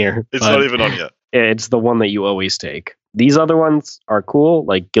isn't on here. It's not even on here. It's the one that you always take. These other ones are cool,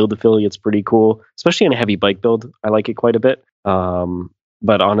 like Guild Affiliate's pretty cool, especially in a heavy bike build. I like it quite a bit.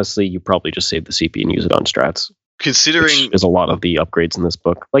 But honestly, you probably just save the CP and use it on strats. Considering is a lot of the upgrades in this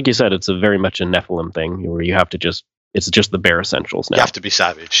book. Like you said, it's a very much a Nephilim thing where you have to it's just the bare essentials now. You have to be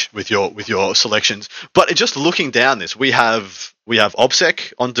savage with your selections. But just looking down this, we have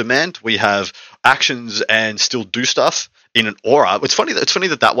OBSEC on demand, we have actions and still do stuff in an aura. It's funny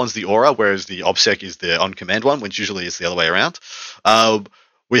that one's the aura, whereas the OBSEC is the on command one, which usually is the other way around.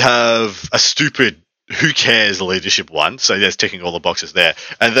 We have a stupid who cares leadership one, so there's ticking all the boxes there.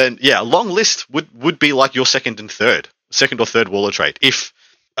 And then a long list would be like your second or third Waller trait if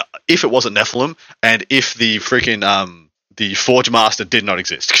it wasn't Nephilim, and if the freaking the Forge Master did not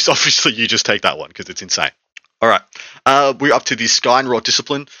exist, because obviously you just take that one because it's insane. All right, we're up to the Sky and Rot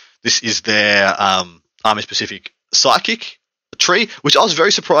Discipline. This is their army specific psychic tree, which I was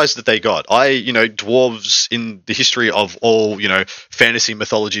very surprised that they got. Dwarves in the history of all, fantasy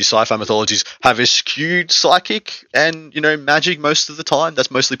mythologies, sci-fi mythologies have a skewed psychic and, magic most of the time.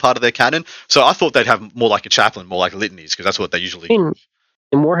 That's mostly part of their canon. So I thought they'd have more like a chaplain, more like litanies, because that's what they usually do.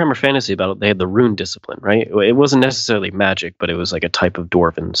 In Warhammer Fantasy Battle, they had the rune discipline, right? It wasn't necessarily magic, but it was like a type of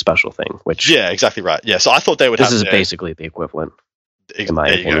dwarven special thing. Which exactly right. Yeah, so I thought they would have. This is basically the equivalent, in my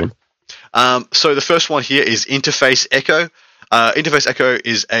opinion. So the first one here is Interface Echo. Interface Echo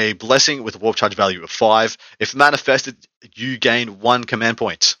is a blessing with a warp charge value of 5. If manifested, you gain 1 command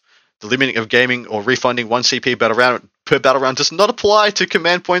point. The limiting of gaming or refunding 1 CP per battle round does not apply to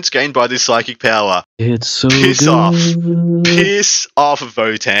command points gained by this psychic power. It's so Piss off, good.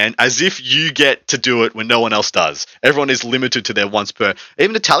 Votann, as if you get to do it when no one else does. Everyone is limited to their once per.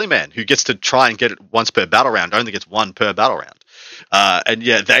 Even the Tallyman, who gets to try and get it once per battle round, only gets 1 per battle round.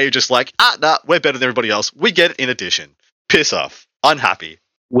 They're just like, we're better than everybody else. We get it in addition. Piss off. Unhappy.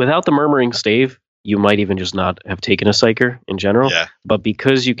 Without the Murmuring Stave, you might even just not have taken a Psyker in general. Yeah. But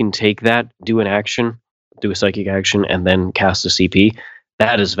because you can take that, do a psychic action, and then cast a CP,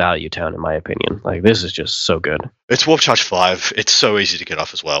 that is value town, in my opinion. Like, this is just so good. It's Warp Charge 5. It's so easy to get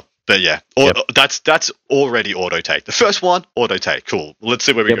off as well. But that's already auto take. The first one, auto take. Cool. Let's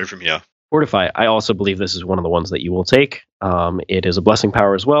see where we go from here. Fortify. I also believe this is one of the ones that you will take. It is a blessing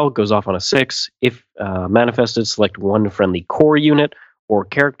power as well. Goes off on a 6. If manifested, select 1 friendly core unit or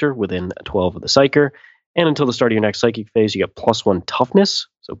character within 12 of the Psyker. And until the start of your next psychic phase, you get +1 toughness.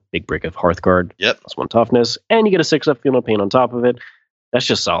 So big brick of Hearthguard. Yep. +1 toughness. And you get a 6-up Feel No Pain on top of it. That's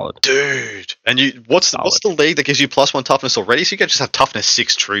just solid. Dude. And what's the league that gives you +1 toughness already? So you can just have toughness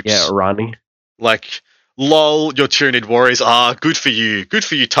 6 troops. Yeah, Irani. Like, lol, your Tyranid warriors are good for you. Good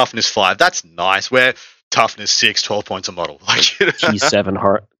for you, toughness 5. That's nice. We're toughness 6, 12 points a model. Like T7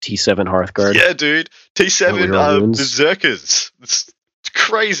 Hearthguard. Yeah, dude. T7 Berserkers. It's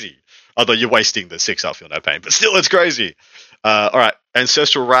crazy. Although you're wasting the 6 Feel No Pain, but still, it's crazy. All right,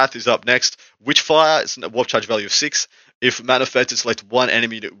 Ancestral Wrath is up next. Witchfire, it's a warp charge value of 6. If manifested, select 1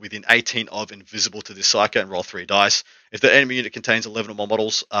 enemy unit within 18 of invisible to this Psyker and roll 3 dice. If the enemy unit contains 11 or more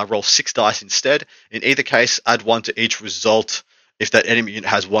models, roll 6 dice instead. In either case, add 1 to each result. If that enemy unit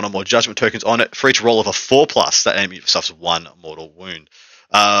has 1 or more judgment tokens on it, for each roll of a 4+, that enemy suffers 1 mortal wound.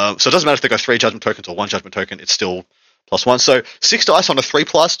 So it doesn't matter if they got 3 judgment tokens or 1 judgment token, it's still +1. So 6 dice on a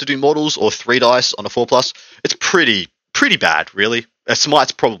 3+ to do mortals, or 3 dice on a 4+. It's pretty bad, really. A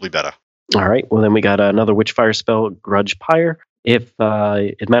Smite's probably better. All right. Well, then we got another Witchfire spell, Grudge Pyre. If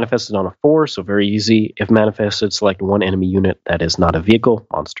it manifested on a 4, so very easy. If manifested, select 1 enemy unit that is not a vehicle,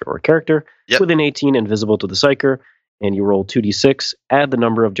 monster, or character within 18, invisible to the Psyker, and you roll 2d6. Add the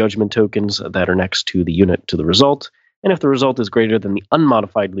number of judgment tokens that are next to the unit to the result. And if the result is greater than the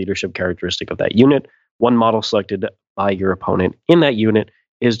unmodified leadership characteristic of that unit, 1 model selected by your opponent in that unit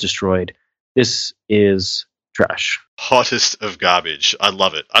is destroyed. This is trash. Hottest of garbage. I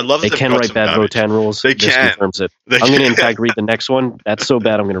love it. I love it. They can write bad Votann rules. They this can. Confirms it. I'm going to, in fact, read the next one. That's so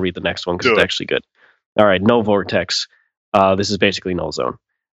bad, I'm going to read the next one because it's actually good. All right, Null Vortex. This is basically Null Zone,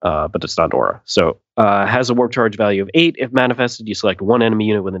 but it's not Aura. So has a warp charge value of 8. If manifested, you select 1 enemy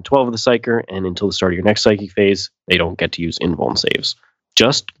unit within 12 of the Psyker, and until the start of your next psychic phase, they don't get to use invuln saves.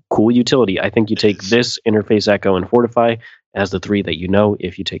 Just cool utility. I think you take this, Interface Echo, and Fortify as the 3 that you know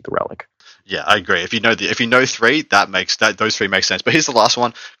if you take the Relic. Yeah, I agree. If you know three, those three make sense. But here's the last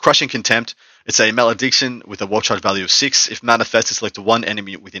one: Crushing Contempt. It's a malediction with a war charge value of 6. If manifested, select one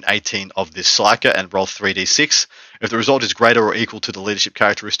enemy within 18 of this psyker and roll 3d6. If the result is greater or equal to the leadership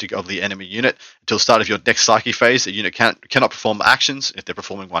characteristic of the enemy unit, until the start of your next psyche phase, the unit cannot perform actions. If they're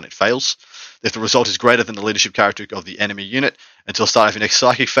performing one, it fails. If the result is greater than the leadership characteristic of the enemy unit, until the start of your next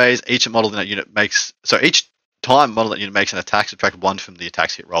psychic phase, each time model that unit makes an attack, subtract 1 from the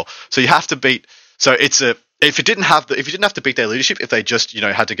attack's hit roll. So you have to beat. So if you didn't have to beat their leadership, if they just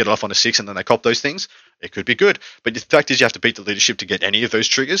had to get it off on a 6 and then they cop those things, it could be good. But the fact is, you have to beat the leadership to get any of those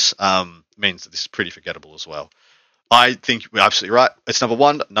triggers. Means that this is pretty forgettable as well. I think we're absolutely right. It's number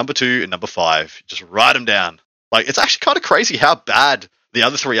 1, number 2, and number 5. Just write them down. Like, it's actually kind of crazy how bad the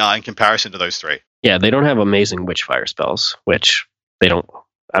other 3 are in comparison to those 3. Yeah, they don't have amazing witchfire spells, which they don't.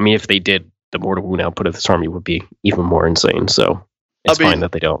 I mean, if they did, the mortal wound output of this army would be even more insane. So it's fine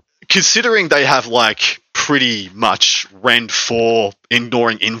that they don't. Considering they have like pretty much Rend 4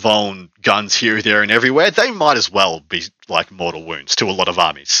 ignoring invuln guns here, there, and everywhere, they might as well be like mortal wounds to a lot of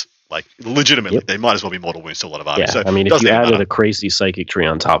armies. Like, legitimately, They might as well be mortal wounds to a lot of armies. Yeah, so I mean, if you added a crazy psychic tree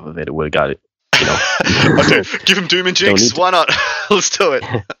on top of it, it would have got it. Okay, give him Doom and Jinx. Why not? Let's do it.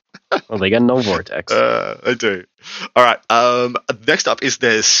 Well, they got no vortex. They do. All right. Next up is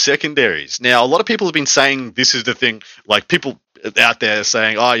their secondaries. Now, a lot of people have been saying this is the thing. Like, people out there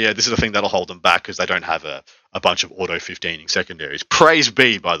saying, "Oh, yeah, this is the thing that'll hold them back because they don't have a bunch of auto 15ing secondaries." Praise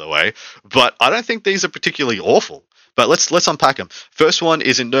be, by the way. But I don't think these are particularly awful. But let's unpack them. First one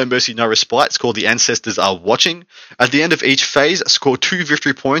is in No Mercy, No Respite. It's called The Ancestors Are Watching. At the end of each phase, score 2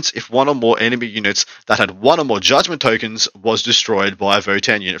 victory points if one or more enemy units that had 1 or more judgment tokens was destroyed by a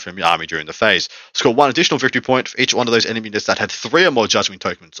Votann unit from your army during the phase. Score 1 additional victory point for each one of those enemy units that had 3 or more judgment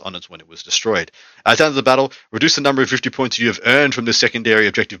tokens on it when it was destroyed. At the end of the battle, reduce the number of victory points you have earned from the secondary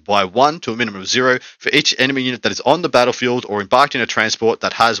objective by 1 to a minimum of 0 for each enemy unit that is on the battlefield or embarked in a transport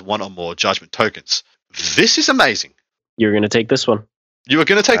that has 1 or more judgment tokens. This is amazing. You're going to take this one. You are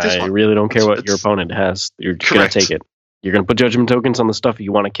going to take this one. I really don't care what your opponent has. You're going to take it. You're going to put judgment tokens on the stuff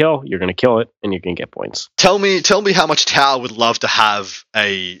you want to kill. You're going to kill it, and you're going to get points. Tell me how much Tower would love to have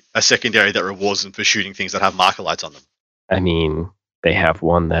a secondary that rewards them for shooting things that have marker lights on them. I mean, they have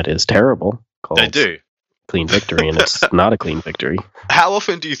one that is terrible. They do. Clean Victory, and it's not a clean victory. How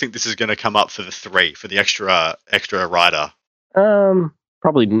often do you think this is going to come up for the 3, for the extra rider?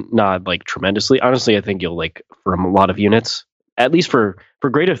 Probably not like tremendously. Honestly, I think you'll from a lot of units, at least for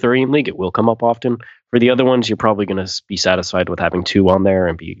Greater Thurian League, it will come up often. For the other ones, you're probably going to be satisfied with having 2 on there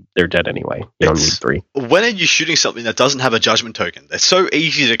and they're dead anyway. You don't need 3. When are you shooting something that doesn't have a judgment token? They're so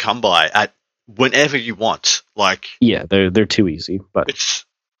easy to come by at whenever you want. Yeah, they're too easy. But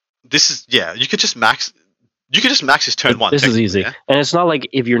you could just max. You could just max his turn 1. This is easy. Yeah? And it's not like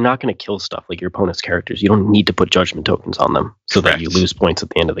if you're not going to kill stuff like your opponent's characters, you don't need to put judgment tokens on them so that you lose points at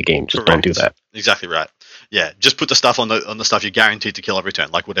the end of the game. Just don't do that. Exactly right. Yeah, just put the stuff on the stuff you're guaranteed to kill every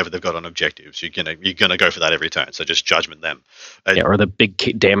turn, like whatever they've got on objectives. You're gonna go for that every turn. So just judgment them. Or the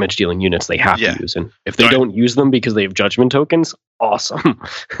big damage dealing units they have to use, and if they don't use them because they have judgment tokens, awesome.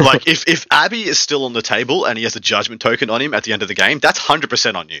 Like if Abby is still on the table and he has a judgment token on him at the end of the game, that's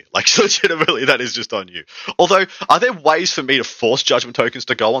 100% on you. Like, legitimately, that is just on you. Although, are there ways for me to force judgment tokens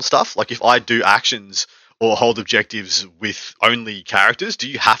to go on stuff? Like, if I do actions or hold objectives with only characters, do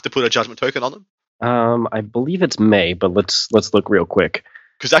you have to put a judgment token on them? I believe it's May, but let's look real quick.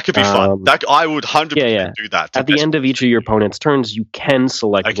 Because that could be fun. I would 100% do that. At the end of each of your opponent's turns, you can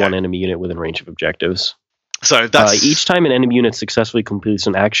select one enemy unit within range of objectives. So that's each time an enemy unit successfully completes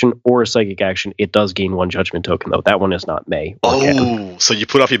an action or a psychic action, it does gain 1 judgment token, though. That one is not May. So you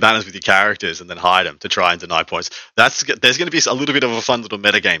put up your banners with your characters and then hide them to try and deny points. There's going to be a little bit of a fun little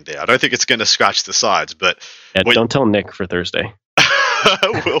metagame there. I don't think it's going to scratch the sides, but... don't tell Nick for Thursday.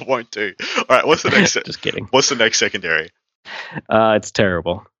 Won't do. All right, what's the next... Just kidding. What's the next secondary? It's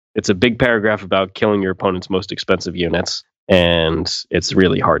terrible. It's a big paragraph about killing your opponent's most expensive units, and it's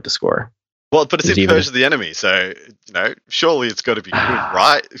really hard to score. Well, but it's in Purge of the Enemy, so, surely it's got to be good,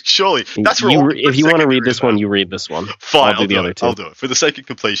 right? Surely. That's if you want to read this one, you read this one. Fine, I'll do the other 2. I'll do it. For the sake of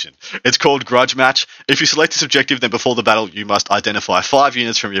completion. It's called Grudge Match. If you select this objective, then before the battle, you must identify 5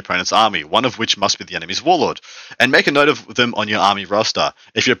 units from your opponent's army, one of which must be the enemy's warlord, and make a note of them on your army roster.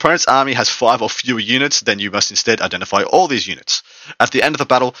 If your opponent's army has 5 or fewer units, then you must instead identify all these units. At the end of the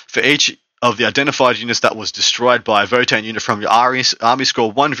battle, for each of the identified units that was destroyed by a Votann unit from your army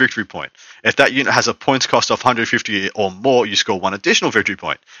score 1 victory point. If that unit has a points cost of 150 or more, you score 1 additional victory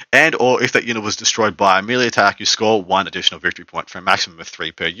point. And or if that unit was destroyed by a melee attack, you score 1 additional victory point for a maximum of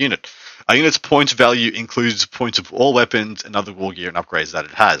 3 per unit. A unit's points value includes points of all weapons and other war gear and upgrades that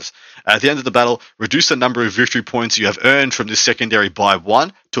it has. At the end of the battle, reduce the number of victory points you have earned from this secondary by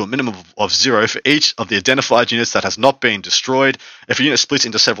 1 to a minimum of 0 for each of the identified units that has not been destroyed. If a unit splits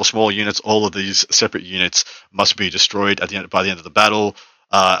into several small units, all of these separate units must be destroyed by the end of the battle,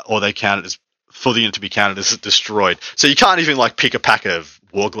 or they count as for the unit to be counted as destroyed. So you can't even like pick a pack of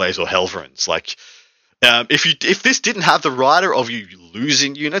Warglaze or Helverins. Like, if this didn't have the rider of you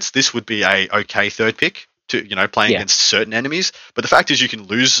losing units, this would be a okay third pick to playing against certain enemies. But the fact is, you can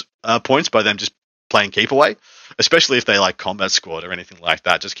lose points by them just playing keep away, especially if they like combat squad or anything like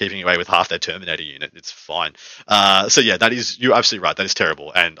that. Just keeping away with half their Terminator unit, it's fine. So yeah, you're absolutely right. That is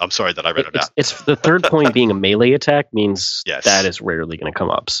terrible, and I'm sorry that I read it out. It's the third point being a melee attack means that is rarely going to come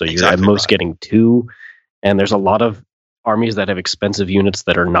up. So you're at most getting 2, and there's a lot of armies that have expensive units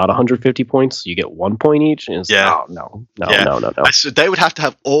that are not 150 points. So you get 1 point each. And no. So they would have to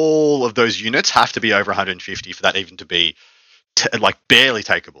have all of those units have to be over 150 for that even to be barely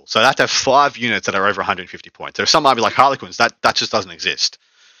takeable. So they have to have 5 units that are over 150 points. There's some army like Harlequins that just doesn't exist.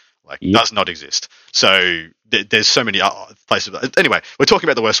 Does not exist. So there's so many places. Anyway, we're talking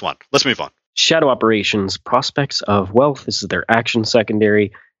about the worst one. Let's move on. Shadow Operations, Prospects of Wealth. This is their action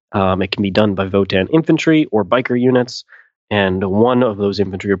secondary. It can be done by Votann infantry or biker units, and one of those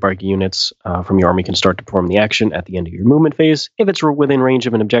infantry or biker units from your army can start to perform the action at the end of your movement phase if it's within range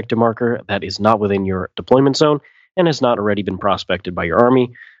of an objective marker that is not within your deployment zone and has not already been prospected by your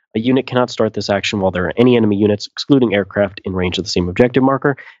army. A unit cannot start this action while there are any enemy units, excluding aircraft, in range of the same objective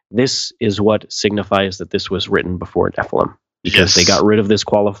marker. This is what signifies that this was written before Nephilim, because they got rid of this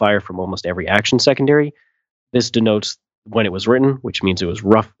qualifier from almost every action secondary. This denotes when it was written, which means it was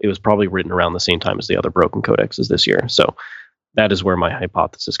rough. It was probably written around the same time as the other broken codexes this year. So that is where my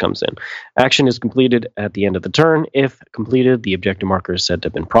hypothesis comes in. Action is completed at the end of the turn. If completed, the objective marker is said to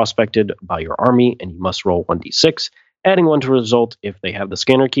have been prospected by your army, and you must roll 1d6, adding 1 to a result if they have the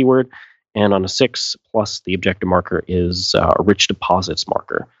scanner keyword. And on a 6 plus, the objective marker is a rich deposits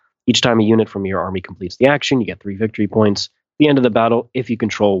marker. Each time a unit from your army completes the action, you get 3 victory points. At the end of the battle, if you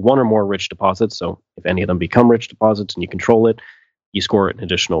control 1 or more rich deposits, so if any of them become rich deposits and you control it, you score an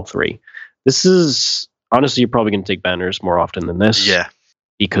additional 3. This is, honestly, you're probably going to take banners more often than this. Yeah.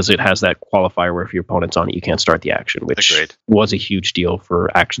 Because it has that qualifier where if your opponent's on it, you can't start the action, which was a huge deal for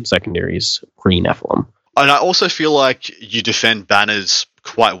action secondaries pre-Nephilim. And I also feel like you defend banners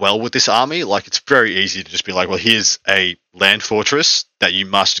quite well with this army. Like, it's very easy to just be like, well, here's a land fortress that you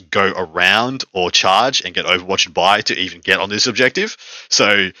must go around or charge and get overwatched by to even get on this objective.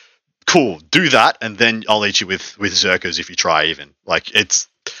 So, cool, do that, and then I'll eat you with Zerkers if you try even. Like, it's...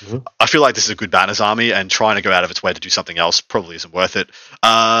 I feel like this is a good banners army, and trying to go out of its way to do something else probably isn't worth it.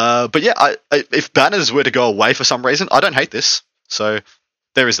 But yeah, if banners were to go away for some reason, I don't hate this. So,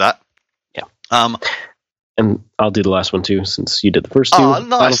 there is that. Yeah. And I'll do the last one too, since you did the first two. Oh,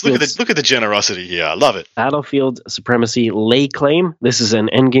 nice! Look at the generosity here. I love it. Battlefield Supremacy Lay Claim. This is an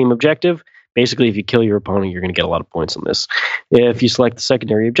endgame objective. Basically, if you kill your opponent, you're going to get a lot of points on this. If you select the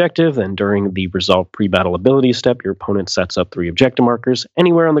secondary objective, then during the resolve pre-battle ability step, your opponent sets up 3 objective markers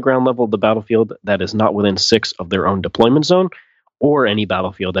anywhere on the ground level of the battlefield that is not within 6 of their own deployment zone or any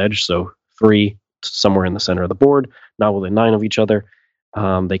battlefield edge. So 3 somewhere in the center of the board, not within 9 of each other.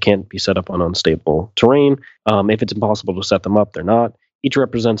 They can't be set up on unstable terrain. If it's impossible to set them up, they're not. Each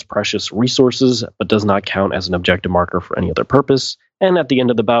represents precious resources, but does not count as an objective marker for any other purpose. And at the end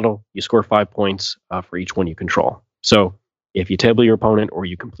of the battle, you score 5 points for each one you control. So if you table your opponent or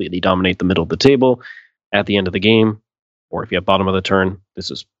you completely dominate the middle of the table at the end of the game, or if you have bottom of the turn, this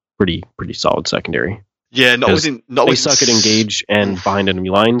is pretty solid secondary. Yeah, they suck at engage and behind enemy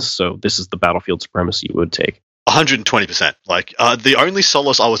lines, so this is the battlefield supremacy you would take. 120%. Like, the only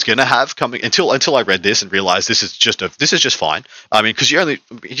solace I was gonna have coming until I read this and realized this is just fine. I mean, because you're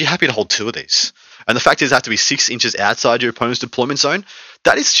happy to hold 2 of these, and the fact is, they have to be 6 inches outside your opponent's deployment zone.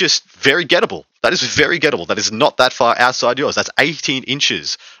 That is just very gettable. That is very gettable. That is not that far outside yours. That's 18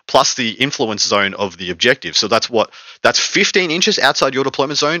 inches plus the influence zone of the objective. So that's 15 inches outside your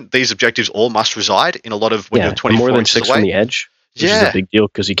deployment zone. These objectives all must reside in a lot of when you're 24 more than inches 6 away. From the edge. Which is a big deal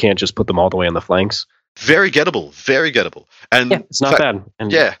because you can't just put them all the way on the flanks. Very gettable, very gettable. And it's not bad. And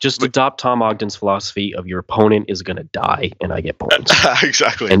just adopt Tom Ogden's philosophy of your opponent is going to die and I get points.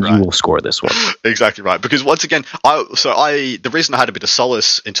 Exactly. And right. You will score this one. Exactly right. Because once again, the reason I had a bit of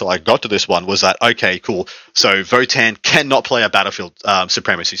solace until I got to this one was that, okay, cool. So Votann cannot play a battlefield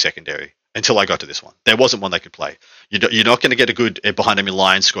supremacy secondary. until I got to this one. There wasn't one they could play. You're not going to get a good behind enemy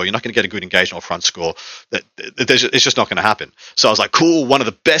line score. You're not going to get a good engagement or front score. It's just not going to happen. So I was like, cool, one of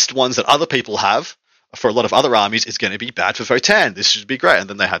the best ones that other people have for a lot of other armies is going to be bad for Votann. This should be great. And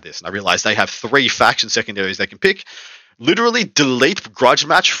then they had this. And I realized they have 3 faction secondaries they can pick. Literally delete Grudge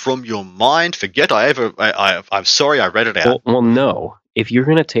Match from your mind. Forget I'm sorry I read it out. Well, no. If you're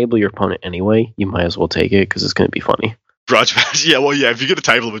going to table your opponent anyway, you might as well take it because it's going to be funny. Grudge Match. Yeah, well, yeah, if you're going to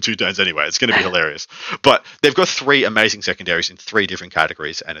table them in 2 turns anyway, it's going to be hilarious. But they've got 3 amazing secondaries in 3 different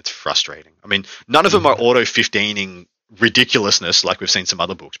categories, and it's frustrating. I mean, none of them are auto-15ing ridiculousness like we've seen some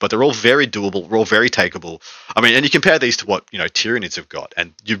other books, but they're all very doable. They're all very takeable. I mean, and you compare these to what, Tyranids have got,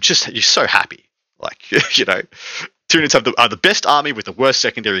 and you're so happy. Like, Tyranids are the best army with the worst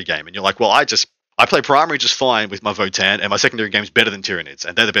secondary game, and you're like, well, I play primary just fine with my Votann, and my secondary game's better than Tyranids,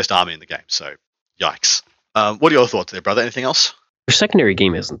 and they're the best army in the game. So, yikes. What are your thoughts there, brother? Anything else? Their secondary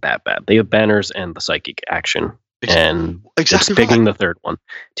game isn't that bad. They have banners and the psychic action, and exactly it's picking the third one.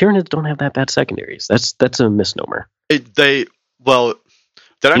 Tyranids don't have that bad secondaries. That's a misnomer. They don't.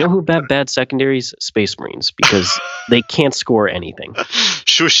 You know who have bad secondaries? Space Marines, because they can't score anything.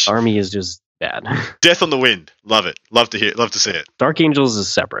 Shush. Army is just bad. Death on the Wind. Love it. Love to see it. Dark Angels is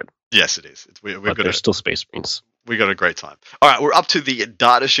separate. Yes, it is. But they're still Space Marines. We got a great time. All right, we're up to the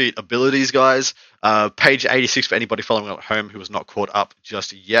datasheet abilities, guys. Page 86 for anybody following at home who was not caught up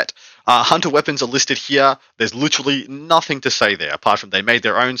just yet. Hunter weapons are listed here. There's literally nothing to say there, apart from they made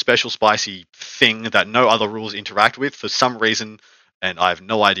their own special spicy thing that no other rules interact with for some reason, and I have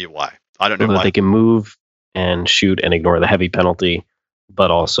no idea why. I don't know why. They can move and shoot and ignore the heavy penalty, but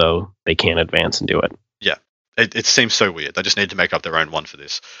also they can't advance and do it. Yeah. It seems so weird. They just need to make up their own one for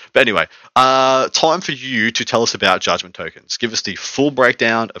this. But anyway, time for you to tell us about judgment tokens. Give us the full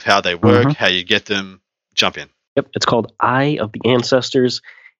breakdown of how they work, how you get them. Jump in. Yep, it's called Eye of the Ancestors.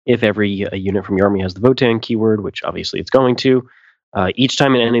 If every unit from your army has the Votann keyword, which obviously it's going to, each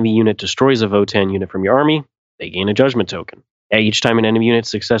time an enemy unit destroys a Votann unit from your army, they gain a judgment token. Each time an enemy unit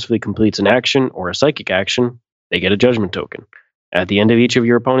successfully completes an action or a psychic action, they get a judgment token. At the end of each of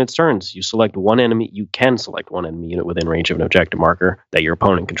your opponent's turns, you can select one enemy unit within range of an objective marker that your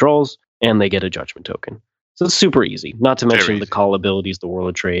opponent controls, and they get a judgment token. So it's super easy, not to mention the call abilities, the whirl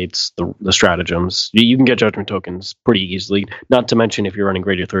of traits, the stratagems. You can get judgment tokens pretty easily, not to mention if you're running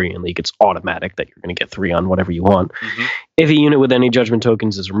Greater 3 in League, it's automatic that you're going to get 3 on whatever you want. If a unit with any judgment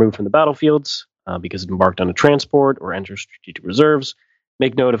tokens is removed from the battlefields because it embarked on a transport or enters strategic reserves,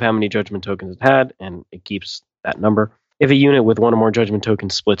 make note of how many judgment tokens it had, and it keeps that number. If a unit with 1 or more judgment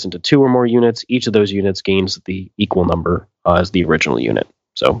tokens splits into 2 or more units, each of those units gains the equal number as the original unit.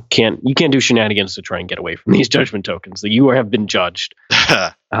 So you can't do shenanigans to try and get away from these judgment tokens. You have been judged.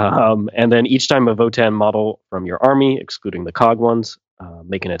 And then each time a Votann model from your army, excluding the cog ones,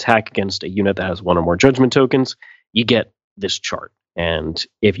 make an attack against a unit that has 1 or more judgment tokens, you get this chart. And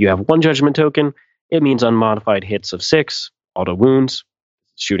if you have 1 judgment token, it means unmodified hits of 6, auto wounds,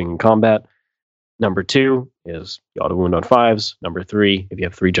 shooting in combat. Number 2 is the auto wound on 5s. Number 3, if you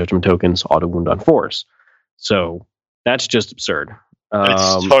have 3 judgment tokens, auto wound on 4s. So that's just absurd.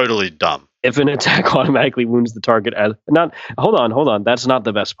 It's totally dumb. If an attack automatically wounds the target hold on, that's not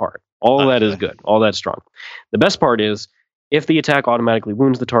the best part. All that is good. All that's strong. The best part is if the attack automatically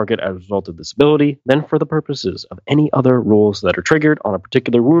wounds the target as a result of this ability, then for the purposes of any other rules that are triggered on a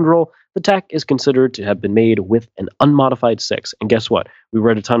particular wound roll, the attack is considered to have been made with an unmodified 6. And guess what? We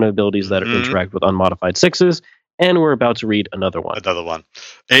read a ton of abilities that interact with unmodified 6s, and we're about to read another one.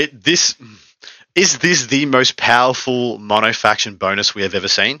 Is this the most powerful mono-faction bonus we have ever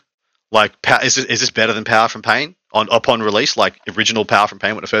seen? Like, is this better than Power from Pain upon release? Like, original Power from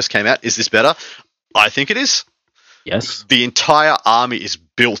Pain when it first came out? Is this better? I think it is. Yes. The entire army is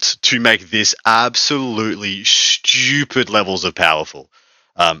built to make this absolutely stupid levels of powerful.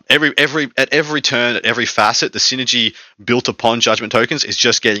 At every turn, at every facet, the synergy built upon judgment tokens is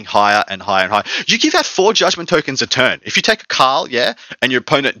just getting higher and higher and higher. You give out 4 judgment tokens a turn. If you take a Carl, and your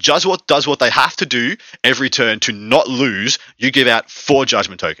opponent does what they have to do every turn to not lose, you give out 4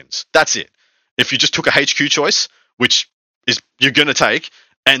 judgment tokens. That's it. If you just took a HQ choice, which is you're gonna take,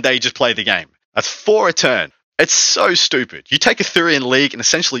 and they just play the game, that's 4 a turn. It's so stupid. You take a 3 in League, and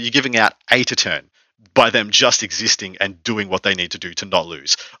essentially you're giving out 8 a turn by them just existing and doing what they need to do to not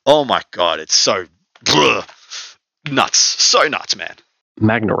lose. Oh my god, it's so nuts. So nuts, man.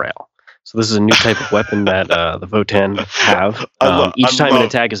 Magna Rail. So this is a new type of weapon that the Votann have. Each time an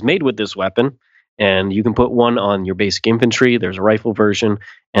attack is made with this weapon, and you can put one on your basic infantry, there's a rifle version,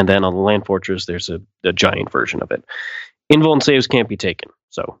 and then on the land fortress, there's a giant version of it. Invuln saves can't be taken.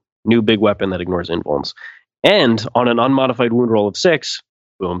 So new big weapon that ignores invulns. And on an unmodified wound roll of 6,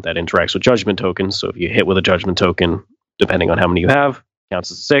 boom, that interacts with judgment tokens. So if you hit with a judgment token, depending on how many you have,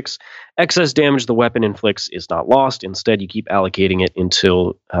 counts as 6. Excess damage the weapon inflicts is not lost. Instead, you keep allocating it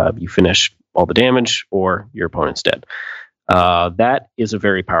until you finish all the damage or your opponent's dead. That is a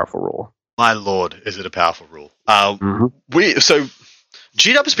very powerful rule. My lord, is it a powerful rule? Mm-hmm.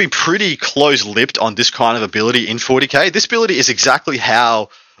 GW has been pretty close-lipped on this kind of ability in 40k. This ability is exactly how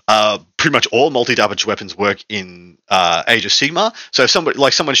pretty much all multi-damage weapons work in Age of Sigmar. So if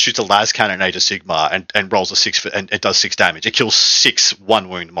someone shoots a las cannon in Age of Sigmar and rolls a 6 and it does 6 damage, it kills 6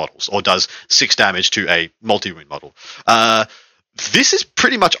 1-wound models or does 6 damage to a multi-wound model. This has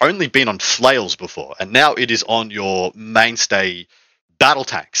pretty much only been on flails before, and now it is on your mainstay battle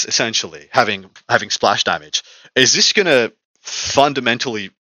tanks, essentially, having splash damage. Is this going to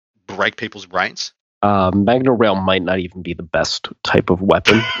fundamentally break people's brains? Magna Rail might not even be the best type of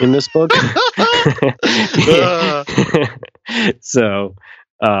weapon in this book. So,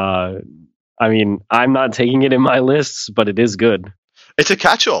 I mean, I'm not taking it in my lists, but it is good. It's a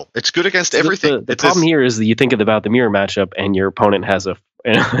catch-all. It's good against everything. The problem here is that you think about the mirror matchup, and your opponent has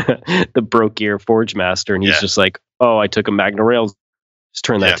the Broke Gear Forge Master, and he's just like, "Oh, I took a Magna Rail. Just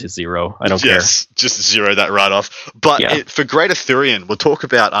turn that to 0. I don't care." Yes, just 0 that right off. But for Great Arthurian, we'll talk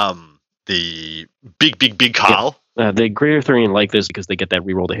about the big Carl. The Great Arthurian like this because they get that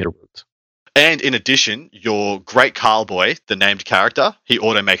reroll to hit a wound. And in addition, your Great Carl boy, the named character, he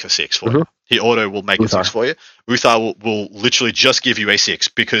auto makes a 6 for you. He auto will make a 6 for you. Uthar will literally just give you a 6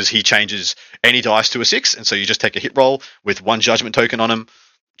 because he changes any dice to a 6, and so you just take a hit roll with 1 judgment token on him,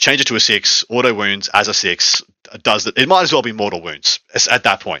 change it to a 6, auto wounds as a 6, does that. It might as well be mortal wounds at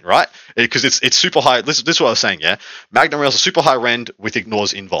that point, right? Because it's super high. This is what I was saying, yeah? Magna Rail's a super high rend with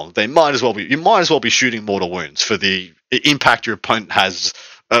ignores invuln. You might as well be shooting mortal wounds for the impact your opponent has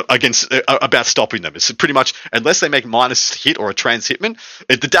about stopping them. It's pretty much, unless they make minus hit or a trans hitman,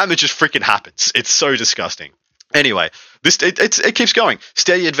 the damage just freaking happens. It's so disgusting. Anyway, it keeps going.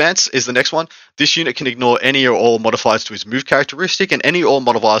 Steady Advance is the next one. This unit can ignore any or all modifiers to its move characteristic and any or all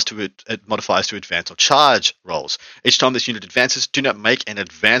modifiers to advance or charge rolls. Each time this unit advances, do not make an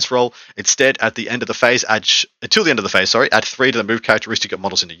advance roll. Instead, at the end of the phase, add 3 to the move characteristic of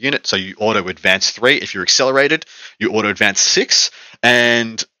models in the unit. So you auto advance 3. If you're accelerated, you auto advance 6.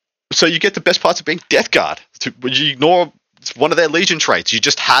 And so you get the best parts of being Death Guard. You ignore one of their Legion traits. You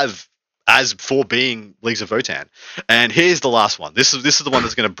just have as for being Leagues of Votann. And here's the last one. This is the one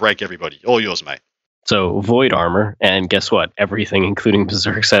that's going to break everybody. All yours, mate. So Void Armor, and guess what? Everything, including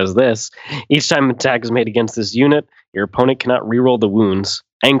Berserk, says this. Each time an attack is made against this unit, your opponent cannot reroll the wounds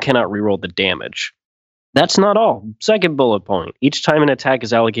and cannot reroll the damage. That's not all. Second bullet point. Each time an attack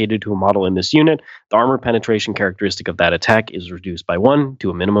is allocated to a model in this unit, the armor penetration characteristic of that attack is reduced by 1 to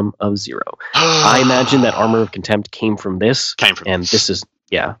a minimum of 0. I imagine that Armor of Contempt came from this. This is,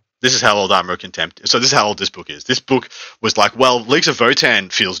 This is how old Armor of Contempt. So this is how old this book is. This book was like, well, Leagues of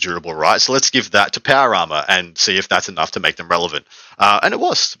Votann feels durable, right? So let's give that to Power Armor and see if that's enough to make them relevant. And it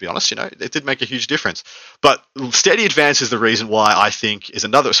was, to be honest. It did make a huge difference. But Steady Advance is the reason why I think is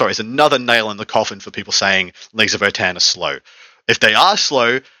another nail in the coffin for people saying Leagues of Votann are slow. If they are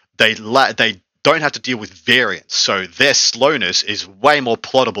slow, they don't have to deal with variance. So their slowness is way more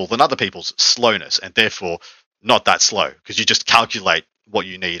plottable than other people's slowness, and therefore not that slow because you just calculate what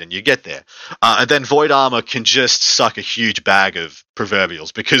you need and you get there. And then Void Armor can just suck a huge bag of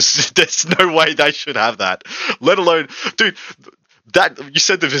proverbials because there's no way they should have that. Let alone, dude, that you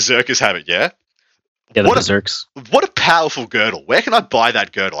said the Berserkers have it, yeah? Yeah, the Berserks. What a powerful girdle. Where can I buy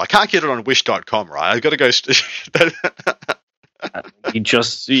that girdle? I can't get it on wish.com, right? I've got to go... It's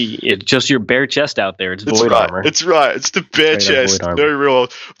just your bare chest out there. It's Void Armor. It's right. It's the bare chest. No real.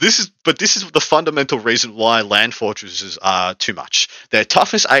 This is the fundamental reason why land fortresses are too much. They're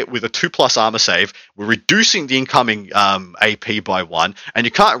toughness 8 with a 2+ armor save. We're reducing the incoming AP by 1, and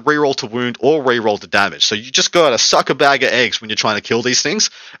you can't reroll to wound or reroll to damage. So you just gotta suck a bag of eggs when you're trying to kill these things,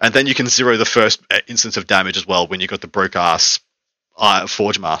 and then you can 0 the first instance of damage as well when you got the broke ass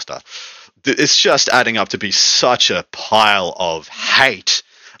Forge Master. It's just adding up to be such a pile of hate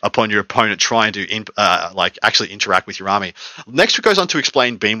upon your opponent trying to actually interact with your army. Next, it goes on to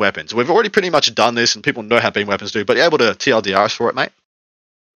explain beam weapons. We've already pretty much done this, and people know how beam weapons do. But are you able to TLDR us for it, mate?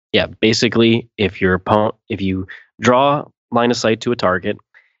 Yeah, basically, if you draw line of sight to a target,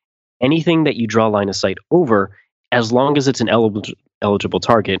 anything that you draw line of sight over, as long as it's an eligible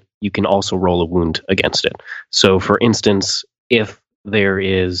target, you can also roll a wound against it. So, for instance, if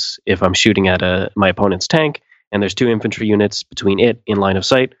I'm shooting at my opponent's tank and there's 2 infantry units between it in line of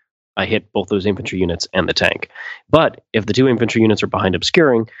sight, I hit both those infantry units and the tank. But if the 2 infantry units are behind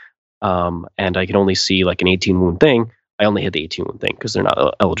obscuring, and I can only see like an 18 wound thing, I only hit the 18 wound thing because they're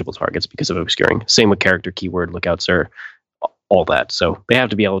not eligible targets because of obscuring. Same with character, keyword, lookouts, or all that. So they have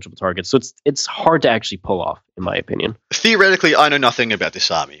to be eligible targets. So it's hard to actually pull off, in my opinion. Theoretically, I know nothing about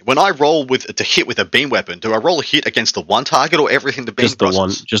this army. When I roll to hit with a beam weapon, do I roll a hit against the one target or everything the beam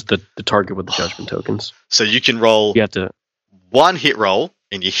crosses? Just the target with the judgment tokens. So you can roll You have to one hit roll,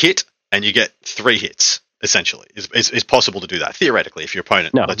 and you hit, and you get 3 hits, essentially. It's possible to do that, theoretically, if your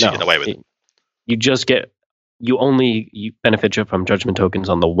opponent lets you get away with it. You only benefit from judgment tokens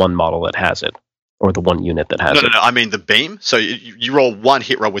on the one model that has it, or the one unit that has it. No, I mean the beam. So you roll one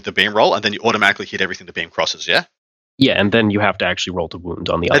hit roll with the beam roll, and then you automatically hit everything the beam crosses, yeah? Yeah, and then you have to actually roll to wound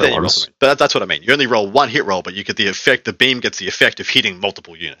on the other ones. But that's what I mean. You only roll one hit roll, but you get the effect. The beam gets the effect of hitting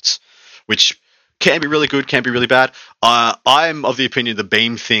multiple units, which can be really good, can be really bad. I'm of the opinion the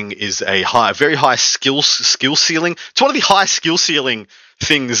beam thing is a very high skill ceiling. It's one of the highest skill ceiling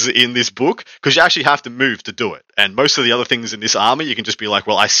things in this book because you actually have to move to do it. And most of the other things in this army, you can just be like,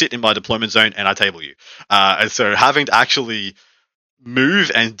 well, I sit in my deployment zone and I table you. And so having to actually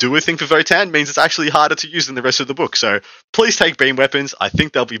move and do a thing for Votann means it's actually harder to use than the rest of the book. So please take beam weapons. I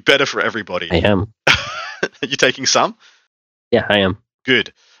think they'll be better for everybody. I am. You taking some? Yeah, I am.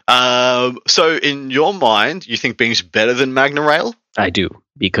 Good. So in your mind, you think beam's better than Magna Rail? I do,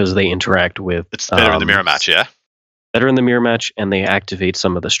 because they interact with... It's better in the mirror match, yeah? Better in the mirror match, and they activate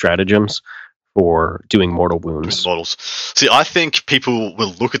some of the stratagems for doing mortal wounds. Mortals. See, I think people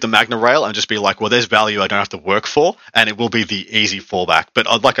will look at the Magna Rail and just be like, well, there's value I don't have to work for, and it will be the easy fallback.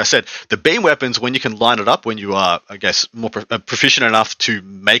 But like I said, the beam weapons, when you can line it up, when you are, I guess, more proficient enough to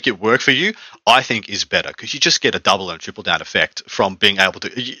make it work for you, I think is better, because you just get a double and triple down effect from being able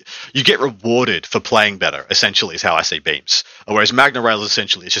to... You get rewarded for playing better, essentially, is how I see beams. Whereas Magna Rail,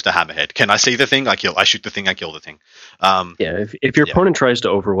 essentially, it's just a hammerhead. Can I see the thing? I kill. I shoot the thing, I kill the thing. If your opponent tries to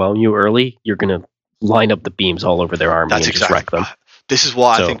overwhelm you early, you're going to line up the beams all over their army and just wreck them. This is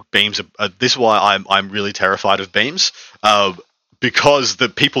why I think beams are... this is why I'm really terrified of beams, because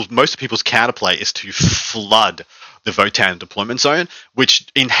most people's counterplay is to flood the Votann deployment zone, which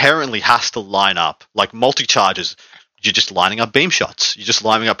inherently has to line up. Like multi-charges, you're just lining up beam shots. You're just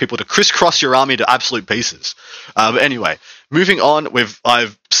lining up people to crisscross your army to absolute pieces. But anyway, moving on,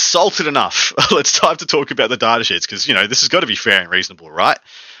 I've salted enough. It's time to talk about the datasheets, because this has got to be fair and reasonable, right?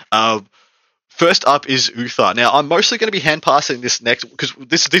 First up is Uther. Now, I'm mostly going to be hand passing this next, because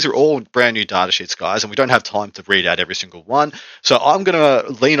these are all brand new datasheets, guys, and we don't have time to read out every single one. So I'm going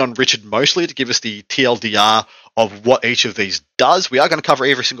to lean on Richard mostly to give us the TLDR of what each of these does. We are going to cover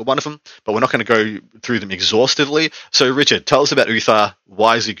every single one of them, but we're not going to go through them exhaustively. So, Richard, tell us about Uther.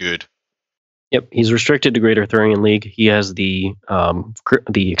 Why is he good? Yep, he's restricted to Greater Arthurian League. He has the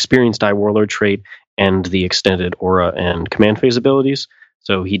Experienced Eye Warlord trait and the extended aura and command phase abilities.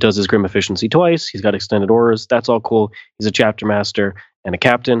 So he does his Grim Efficiency twice. He's got extended auras. That's all cool. He's a chapter master and a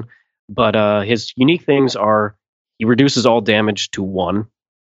captain. But his unique things are he reduces all damage to 1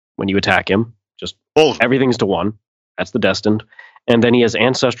 when you attack him. Just everything's to 1. That's the destined. And then he has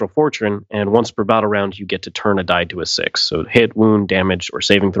Ancestral Fortune, and once per battle round, you get to turn a die to a 6. So hit, wound, damage, or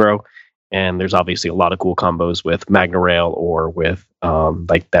saving throw. And there's obviously a lot of cool combos with Magna Rail or with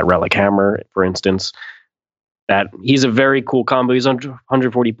like that Relic Hammer, for instance. That he's a very cool combo. He's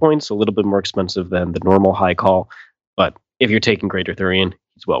 140 points, a little bit more expensive than the normal high call. But if you're taking Greater Arthurian,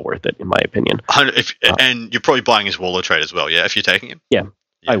 he's well worth it, in my opinion. And you're probably buying his Warlord trade as well, yeah, if you're taking him? Yeah,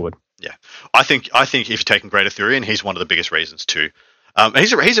 I would. Yeah. I think if you're taking Greater Arthurian, he's one of the biggest reasons too.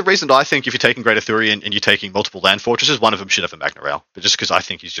 He's a reason that I think if you're taking Greater Arthurian and you're taking multiple land fortresses, one of them should have a Magna Rail. But just because I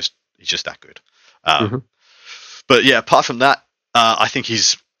think he's just that good. But yeah, apart from that, I think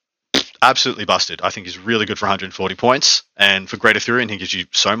he's absolutely busted. I think he's really good for 140 points, and for Greater Arthurian, he gives you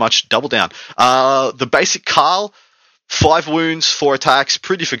so much. Double down. The basic Carl, 5 wounds, 4 attacks,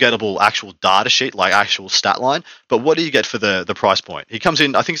 pretty forgettable actual data sheet, like actual stat line. But what do you get for the price point? He comes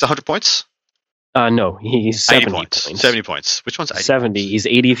in, I think it's 100 points. No, he's 70 points. 70 points. Which one's 80? 70. He's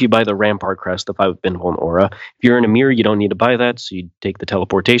 80 if you buy the Rampart Crest, the 5 Binvol Aura. If you're in a mirror, you don't need to buy that, so you take the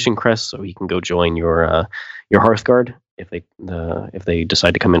Teleportation Crest, so he can go join your Hearthguard if they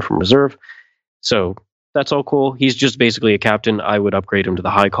decide to come in from reserve. So that's all cool. He's just basically a captain. I would upgrade him to the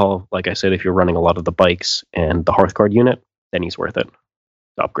high call. Like I said, if you're running a lot of the bikes and the Hearthguard unit, then he's worth it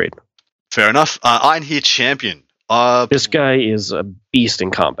to upgrade. Fair enough. Iron Here Champion. This guy is a beast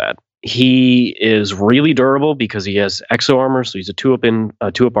in combat. He is really durable because he has exo armor, so he's a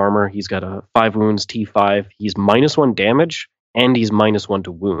 2-up armor. He's got a 5 wounds, T5. He's -1 damage, and he's -1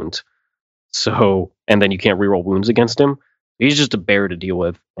 to wound. So, and then you can't reroll wounds against him. He's just a bear to deal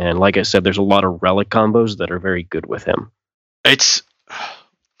with. And like I said, there's a lot of relic combos that are very good with him.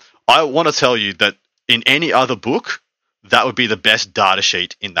 I want to tell you that in any other book, that would be the best data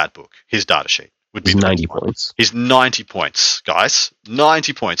sheet in that book. His data sheet would be He's the 90 best one. points. He's 90 points, guys.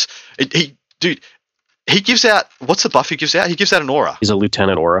 90 points. He gives out, what's the buff he gives out? He gives out an aura. He's a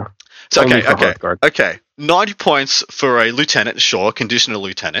lieutenant aura. So, Only for Hearthguard. okay. 90 points for a lieutenant, sure, conditional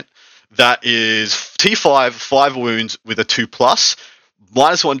lieutenant. That is T5, 5 wounds with a 2+,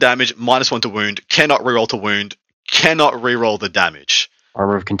 -1 damage, -1 to wound, cannot reroll to wound, cannot reroll the damage.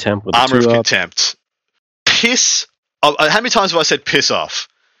 Armor of Contempt with a Armor 2 of up. Contempt. Piss. How many times have I said piss off?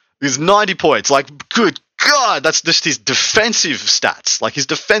 He's 90 points. Like, good God, that's just his defensive stats. Like, his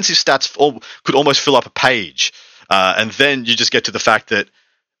defensive stats could almost fill up a page. And then you just get to the fact that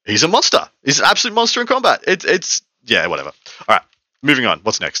he's a monster. He's an absolute monster in combat. It's yeah, whatever. All right, moving on.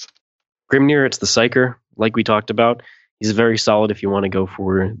 What's next? Grimnir, it's the Psyker, like we talked about. He's very solid if you want to go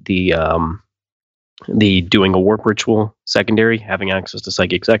for the doing a warp ritual secondary, having access to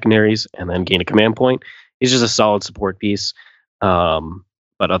psychic secondaries, and then gain a command point. He's just a solid support piece.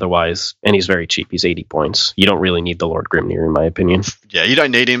 But otherwise, and he's very cheap. He's 80 points. You don't really need the Lord Grimnir, in my opinion. Yeah, you don't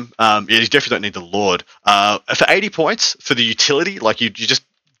need him. You definitely don't need the Lord. For 80 points, for the utility, like you just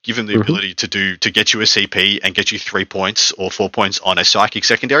give him the ability to get you a CP and get you 3 points or 4 points on a psychic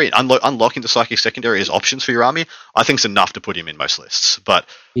secondary. Unlocking the psychic secondary as options for your army, I think is enough to put him in most lists. But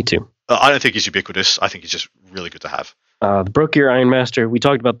Me too. I don't think he's ubiquitous. I think he's just really good to have. The Brokier Iron Master, we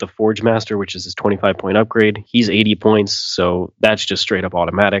talked about the Forge Master, which is his 25-point upgrade. He's 80 points, so that's just straight up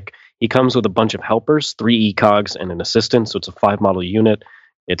automatic. He comes with a bunch of helpers, 3 ecogs, and an assistant, so it's a 5-model unit.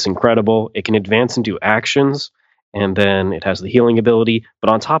 It's incredible. It can advance into actions, and then it has the healing ability. But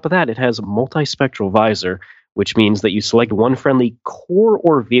on top of that, it has a multispectral visor, which means that you select one friendly core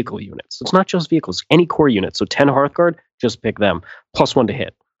or vehicle unit. So it's not just vehicles, any core unit. So 10 Hearthguard, just pick them. +1 to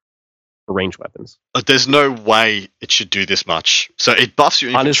hit. For range weapons. There's no way it should do this much. So it buffs your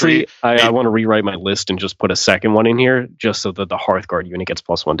infantry. Honestly, I want to rewrite my list and just put a second one in here just so that the Hearthguard unit gets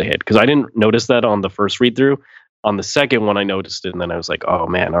 +1 to hit. Because I didn't notice that on the first read through. On the second one, I noticed it, and then I was like, oh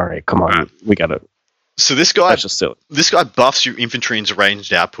man, all right, come on. We got to. So this guy, that's just silly. This guy buffs your infantry and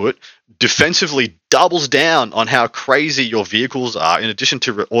ranged output, defensively doubles down on how crazy your vehicles are, in addition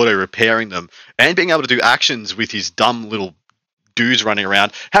to auto repairing them, and being able to do actions with his dumb little dudes running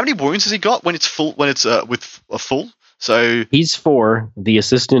around. How many wounds has he got when it's full? When it's with a full? So he's 4. The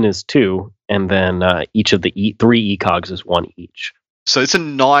assistant is 2, and then each of the 3 ecogs is 1 each. So it's a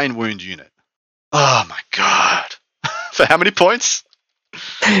 9 wound unit. Oh my god! For how many points?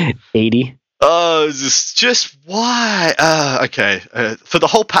 80. Oh, just why? Okay. For the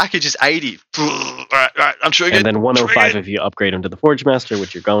whole package is 80. Right. I'm sure. And then 105 if you upgrade him to the Forge Master,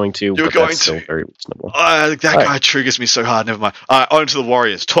 which you're going to. You're going to. Still very reasonable. That guy triggers me so hard. Never mind. On to the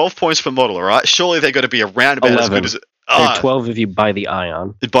Warriors. 12 points per model. All right. Surely they're going to be around about 11. as good as. They're 12 if you buy the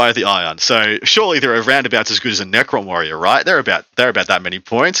Ion. Buy the Ion. So surely they're around about as good as a Necron Warrior, right? They're about that many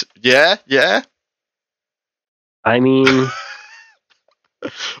points. Yeah. I mean.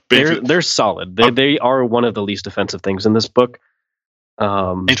 They're solid. They are one of the least offensive things in this book.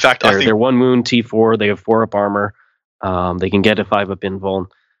 In fact, they're 1 wound T4. They have 4 up armor. They can get a 5 up invuln,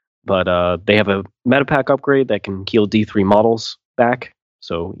 but they have a meta pack upgrade that can heal D3 models back.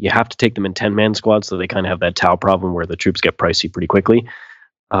 So you have to take them in 10-man squads, so they kind of have that Tau problem where the troops get pricey pretty quickly.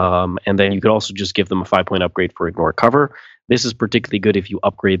 And then you could also just give them a 5-point upgrade for ignore cover. This is particularly good if you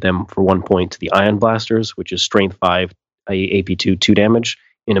upgrade them for 1 point to the Ion Blasters, which is strength 5. AP2 2 damage.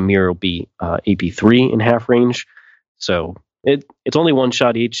 In a mirror will be AP3 in half range. So it's only 1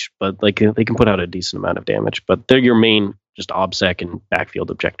 shot each, but like they can put out a decent amount of damage. But they're your main just obsec and backfield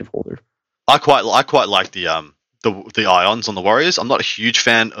objective holder. I quite like the Ions on the Warriors. I'm not a huge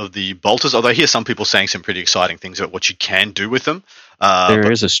fan of the Bolters, although I hear some people saying some pretty exciting things about what you can do with them.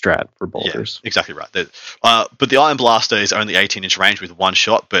 There is a strat for Bolters. Yeah, exactly right. But the Iron Blaster is only 18-inch range with 1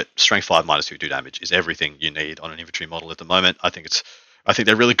 shot, but strength 5 -2 do damage is everything you need on an infantry model at the moment. I think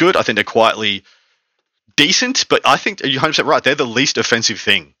they're really good. I think they're quietly decent, but I think you're 100% right. They're the least offensive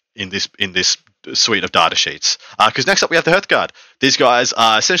thing in this suite of data sheets. Because next up we have the Hearthguard. These guys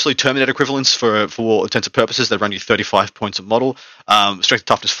are essentially Terminator equivalents for all intents and purposes. They run you 35 points a model. Strength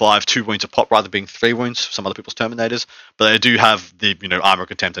toughness 5, 2 wounds a pop, rather being 3 wounds for some other people's Terminators. But they do have the armor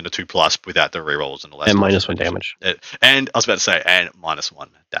contempt and a 2+ without the rerolls and all that. And -1 damage. And I was about to say, and -1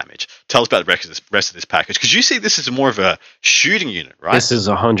 damage. Tell us about the rest of this package, because you see this as more of a shooting unit, right? This is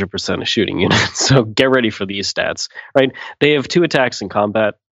 100% a shooting unit. So get ready for these stats, right? They have 2 attacks in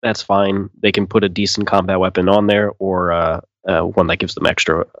combat. That's fine. They can put a decent combat weapon on there, or one that gives them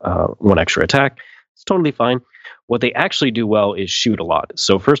 1 extra attack. It's totally fine. What they actually do well is shoot a lot.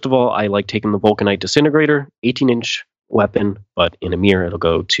 So first of all, I like taking the Vulcanite Disintegrator, 18-inch weapon, but in a mirror it'll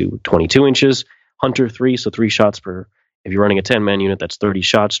go to 22 inches. Hunter 3, so 3 shots per If you're running a 10-man unit, that's 30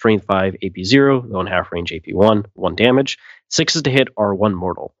 shots, strength 5, AP 0, low and half range, AP 1, 1 damage. 6s to hit are 1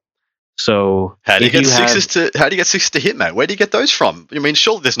 mortal. So how do you get have, sixes to hit, mate? Where do you get those from? I mean,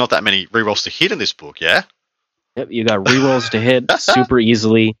 surely there's not that many rerolls to hit in this book, yeah? Yep, you got rerolls to hit super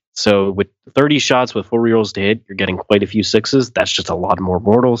easily. So with 30 shots with 4 rerolls to hit, you're getting quite a few 6s. That's just a lot more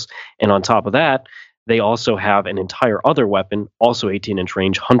mortals. And on top of that, they also have an entire other weapon, also 18-inch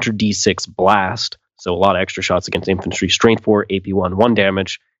range, 100d6 blast. So a lot of extra shots against infantry. Strength 4, AP 1, 1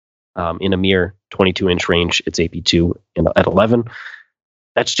 damage. In a mere 22-inch range, it's AP 2 at 11.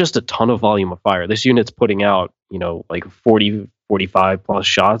 That's just a ton of volume of fire. This unit's putting out, like 40, 45 plus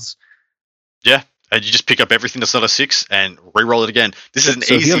shots. Yeah, and you just pick up everything that's not a 6 and re-roll it again. This is an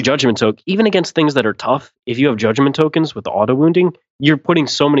so easy... if you have Judgment Token, even against things that are tough, if you have Judgment Tokens with the auto-wounding, you're putting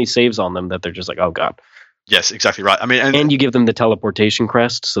so many saves on them that they're just like, oh god. Yes, exactly right. I mean, and you give them the teleportation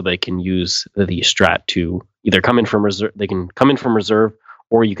crest so they can use the strat to either come in from reserve. They can come in from reserve,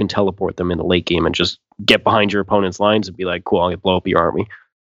 or you can teleport them in the late game and just get behind your opponent's lines and be like, cool, I'll blow up your army.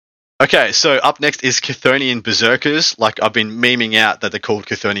 Okay, so up next is Chthonian Berserkers. Like, I've been memeing out that they're called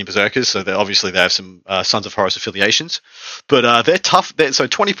Chthonian Berserkers, so they have some Sons of Horus affiliations. But they're tough. So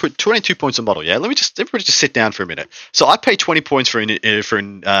 22 points a model, yeah? Everybody just sit down for a minute. So I pay 20 points for an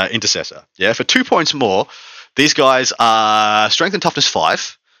Intercessor, yeah? For 2 points more, these guys are Strength and Toughness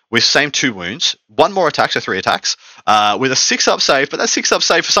 5, with same 2 wounds, 1 more attack, so 3 attacks, with a 6-up save, but that 6-up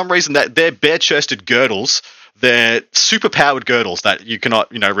save, for some reason, that they're bare-chested girdles. They're super-powered girdles that you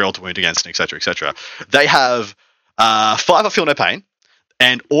cannot, roll to wound against, etc., etc. They have 5-up Feel No Pain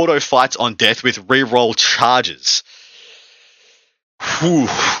and auto fights on death with reroll charges. Whew,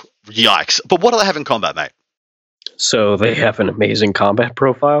 yikes. But what do they have in combat, mate? So they have an amazing combat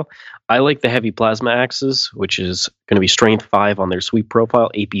profile. I like the heavy plasma axes, which is going to be strength 5 on their sweep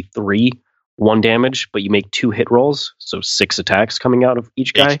profile, AP 3, 1 damage, but you make 2 hit rolls, so 6 attacks coming out of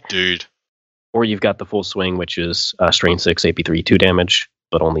each guy. Dude. Or you've got the full swing, which is strength 6, AP 3, 2 damage,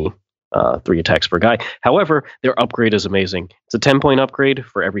 but only 3 attacks per guy. However, their upgrade is amazing. It's a 10-point upgrade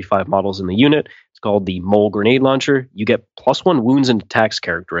for every 5 models in the unit. It's called the Mole Grenade Launcher. You get +1 wounds and attacks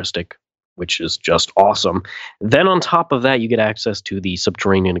characteristic, which is just awesome. Then on top of that, you get access to the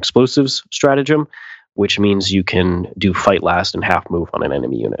Subterranean Explosives stratagem, which means you can do fight last and half move on an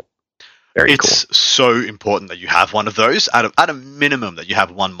enemy unit. It's so important that you have one of those. At a minimum, that you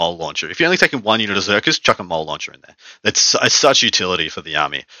have 1 mole launcher. If you're only taking 1 unit of Zerkers, chuck a mole launcher in there. It's such utility for the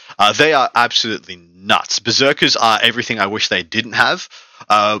army. They are absolutely nuts. Berserkers are everything I wish they didn't have,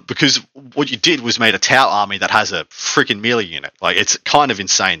 because what you did was made a Tau army that has a freaking melee unit. Like, it's kind of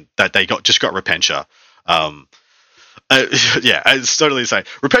insane that they just got Repentia. Yeah, it's totally insane.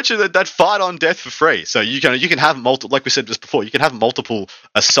 Repentia, that fight on death for free. So you can have multiple, like we said just before, you can have multiple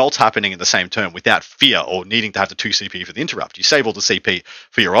assaults happening in the same turn without fear or needing to have the 2 CP for the interrupt. You save all the CP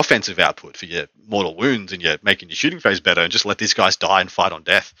for your offensive output, for your mortal wounds, and you're making your shooting phase better, and just let these guys die and fight on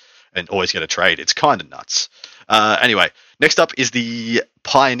death and always get a trade. It's kind of nuts. Anyway, next up is the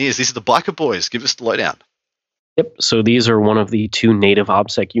Pioneers. These are the Biker Boys. Give us the lowdown. Yep, so these are one of the 2 native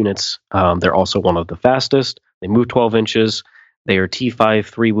OBSEC units. They're also one of the fastest. They move 12 inches. They are T5,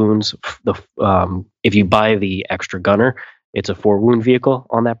 3 wounds. If you buy the extra gunner, it's a 4-wound vehicle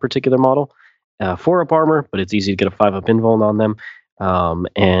on that particular model. 4-up armor, but it's easy to get a 5-up invuln on them.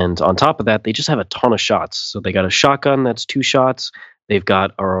 And on top of that, they just have a ton of shots. So they got a shotgun that's 2 shots. They've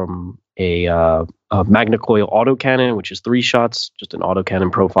got a Magna Coil autocannon, which is 3 shots, just an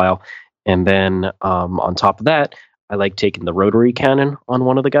autocannon profile. And then on top of that, I like taking the rotary cannon on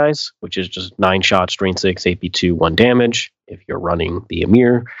one of the guys, which is just 9 shots, strength 6, AP 2, 1 damage. If you're running the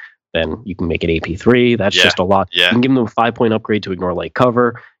Emir, then you can make it AP 3. That's just a lot. Yeah. You can give them a 5-point upgrade to ignore light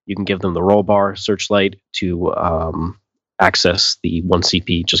cover. You can give them the roll bar, searchlight to access the 1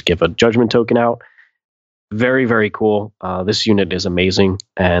 CP, just give a judgment token out. Very, very cool. This unit is amazing,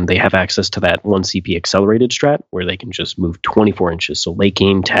 and they have access to that 1 CP accelerated strat where they can just move 24 inches. So late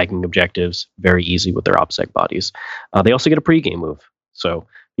game tagging objectives, very easy with their OPSEC bodies. They also get a pregame move. So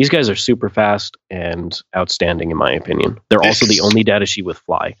these guys are super fast and outstanding in my opinion. They're also the only datasheet with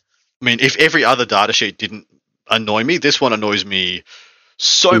fly. I mean, if every other datasheet didn't annoy me, this one annoys me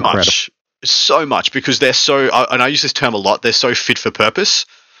so much because they're so, and I use this term a lot, they're so fit for purpose.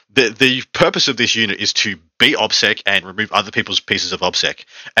 The purpose of this unit is to be OBSEC and remove other people's pieces of OBSEC.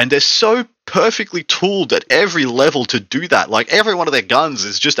 And they're so perfectly tooled at every level to do that. Like, every one of their guns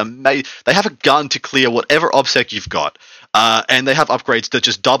is just amazing. They have a gun to clear whatever OBSEC you've got. And they have upgrades that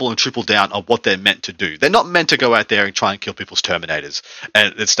just double and triple down on what they're meant to do. They're not meant to go out there and try and kill people's Terminators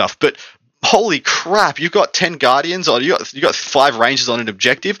and stuff. But holy crap, you've got 10 Guardians, or you got 5 Rangers on an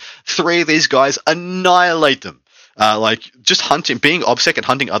objective. 3 of these guys annihilate them. Like just hunting, being obsec and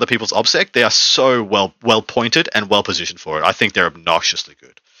hunting other people's obsec, they are so well pointed and well positioned for it. I think they're obnoxiously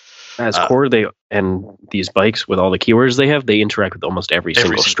good. As core, these bikes with all the keywords they have, they interact with almost every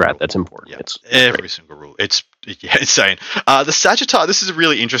single strat rule. That's important. Yeah, It's every great. single rule. It's insane. The Sagittар, this is a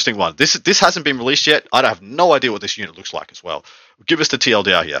really interesting one. This hasn't been released yet. I have no idea what this unit looks like as well. Give us the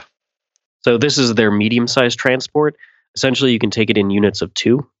TLDR here. So this is their medium-sized transport. Essentially, you can take it in units of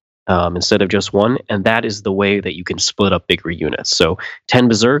 2 instead of just 1, and that is the way that you can split up bigger units. So 10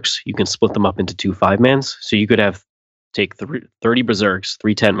 Berserks, you can split them up into 2 5-mans. So you could take 30 Berserks,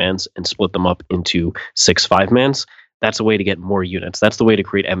 3 10-mans, and split them up into 6 5-mans. That's a way to get more units. That's the way to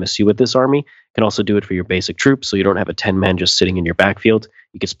create MSU with this army. You can also do it for your basic troops, so you don't have a 10-man just sitting in your backfield.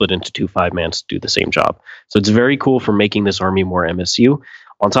 You can split into 2 5-mans to do the same job. So it's very cool for making this army more MSU.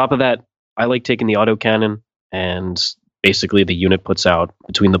 On top of that, I like taking the autocannon, and basically the unit puts out,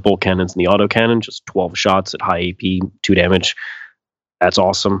 between the bolt cannons and the autocannon, just 12 shots at high AP, 2 damage. That's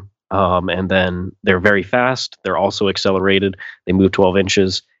awesome. And then they're very fast. They're also accelerated. They move 12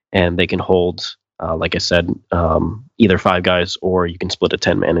 inches, and they can hold, like I said, either 5 guys, or you can split a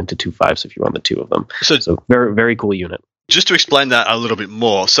 10-man into 2 5s if you run the 2 of them. So very, very cool unit. Just to explain that a little bit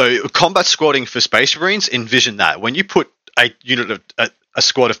more, so combat squatting for Space Marines, envision that. When you put a unit of a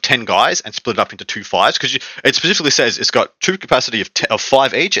squad of 10 guys and split it up into 2 5s, because it specifically says it's got troop capacity of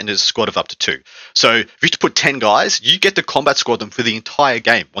 5 each, and there's a squad of up to 2. So if you put 10 guys, you get to combat squad them for the entire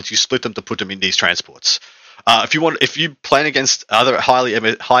game once you split them to put them in these transports. If you plan against other high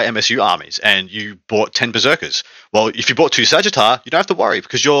MSU armies and you bought 10 Berserkers, well, if you bought 2 Sagittар, you don't have to worry,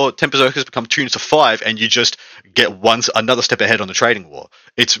 because your 10 Berserkers become 2 units of 5, and you just get another step ahead on the trading war.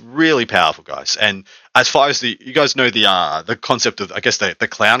 It's really powerful, guys. And as far as you guys know the concept of, I guess, the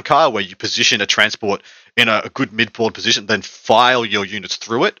clown car, where you position a transport in a good mid-board position, then file your units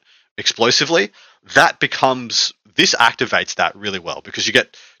through it explosively, this activates that really well, because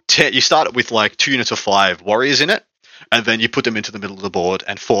you start with like 2 units of 5 warriors in it, and then you put them into the middle of the board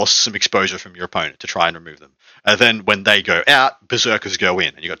and force some exposure from your opponent to try and remove them. And then when they go out, Berserkers go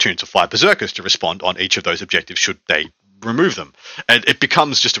in, and you've got 2 units of 5 Berserkers to respond on each of those objectives should they remove them. And it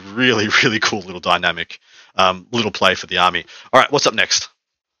becomes just a really, really cool little dynamic little play for the army. All right, what's up next?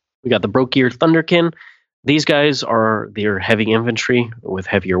 We got the Broke-Gear Thunderkin. These guys they're heavy infantry with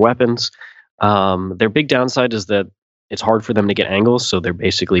heavier weapons. Their big downside is that it's hard for them to get angles, so they're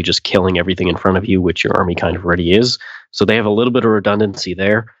basically just killing everything in front of you, which your army kind of already is. So they have a little bit of redundancy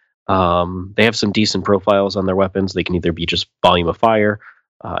there. They have some decent profiles on their weapons. They can either be just volume of fire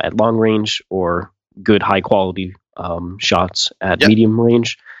at long range, or good high-quality shots at medium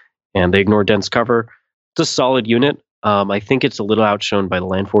range, and they ignore dense cover. It's a solid unit. I think it's a little outshone by the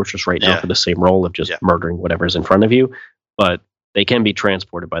Land Fortress right now for the same role of just murdering whatever's in front of you, but they can be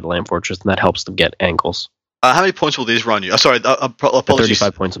transported by the Land Fortress, and that helps them get angles. How many points will these run you? Sorry, apologies.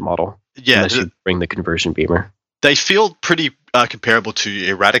 35 points a model. Yeah, unless you bring the conversion beamer. They feel pretty comparable to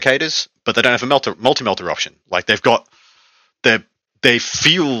Eradicators, but they don't have a multi-melter option. Like they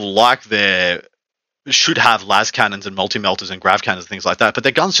feel like they should have las cannons and multi-melters and grav cannons and things like that, but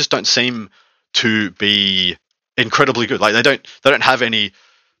their guns just don't seem to be incredibly good. Like they don't have any.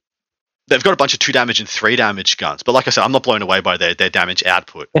 They've got a bunch of 2 damage and 3 damage guns, but like I said, I'm not blown away by their damage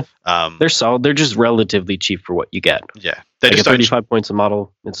output. They're solid. They're just relatively cheap for what you get. Yeah, they just 35 points a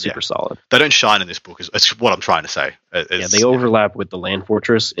model. It's super solid. They don't shine in this book. Is what I'm trying to say. They overlap with the Land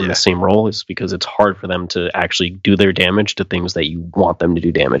Fortress in the same role. It's because it's hard for them to actually do their damage to things that you want them to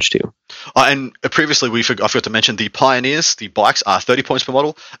do damage to. And previously, I forgot to mention the Pioneers. The bikes are 30 points per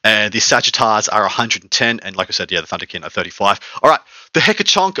model, and the Sagittars are 110. And like I said, the Thunderkin are 35. All right. The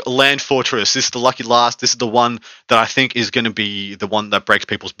Hekachonk Land Fortress. This is the lucky last. This is the one that I think is going to be the one that breaks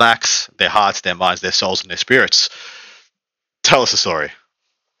people's backs, their hearts, their minds, their souls, and their spirits. Tell us a story.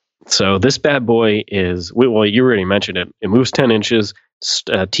 So this bad boy is, well, you already mentioned it. It moves 10 inches,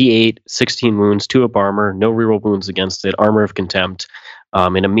 T8, 16 wounds, 2 up armor, no reroll wounds against it, armor of contempt.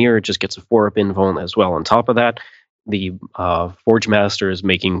 In a mirror, it just gets a 4 up invuln as well. On top of that, the Forge Master is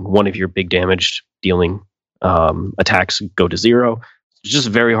making one of your big damage dealing attacks go to 0. It's just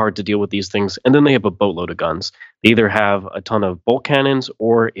very hard to deal with these things. And then they have a boatload of guns. They either have a ton of bolt cannons,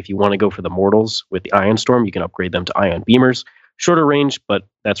 or if you want to go for the mortals with the Ion Storm, you can upgrade them to Ion Beamers. Shorter range, but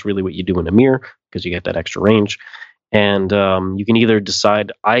that's really what you do in a mirror, because you get that extra range. And you can either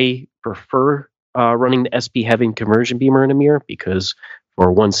decide, I prefer running the SP Heavy Conversion Beamer in a mirror, because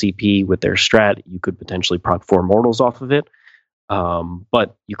for 1 CP with their strat, you could potentially proc 4 mortals off of it.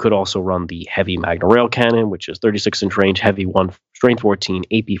 But you could also run the Heavy Magna Rail Cannon, which is 36-inch range, heavy 1, strength 14,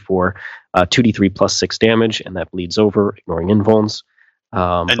 AP 4, 2d3 plus 6 damage, and that bleeds over, ignoring invulns.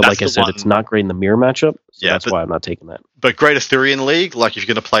 But that's like I the said, one- it's not great in the mirror matchup, so Yeah, that's why I'm not taking that. But Great Arthurian League, like if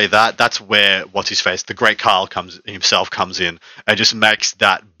you're going to play that, that's where what's his face, the Great Carl comes in and just makes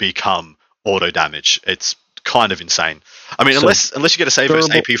that become auto damage. It's kind of insane. I mean, So, unless you get a save as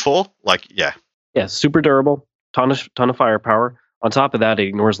durable- AP4, like yeah, Yeah, super durable, ton of firepower. On top of that, it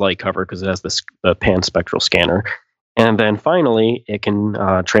ignores light cover because it has the pan-spectral scanner. And then finally, it can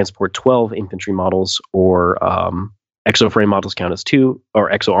transport 12 infantry models, or exo frame models count as 2, or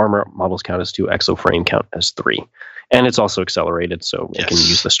exo armor models count as 2, exo frame count as 3. And it's also accelerated, so it can Yes.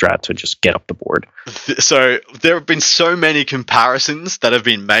 use the strat to just get up the board. So there have been so many comparisons that have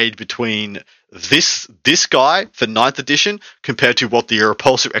been made between this guy for 9th edition compared to what the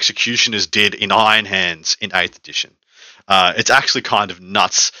Repulsive Executioners did in Iron Hands in 8th edition. It's actually kind of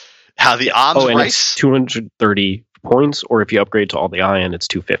nuts how the arms and race. it's 230 points, or if you upgrade to all the iron, it's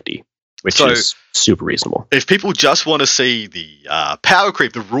 250, which So- is super reasonable. If people just want to see the power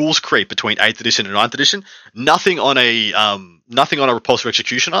creep, the rules creep between 8th edition and 9th edition, nothing on a Repulsive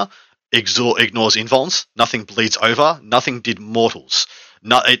Executioner ignores invulns. Nothing bleeds over. Nothing did mortals.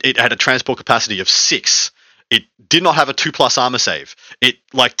 It had a transport capacity of 6. It did not have a 2+ armor save. It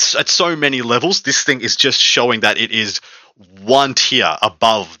at so many levels, this thing is just showing that it is one tier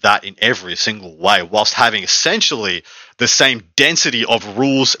above that in every single way, whilst having essentially the same density of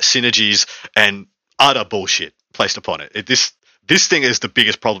rules, synergies, and utter bullshit placed upon it. This thing is the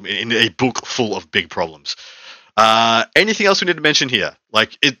biggest problem in a book full of big problems. Anything else we need to mention here?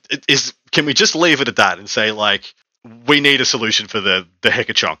 Like, it is. Can we just leave it at that and say, like, we need a solution for the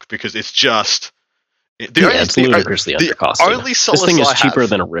Hekachonk, because it's just. It's ludicrously undercosted. Only solace This thing is I cheaper have-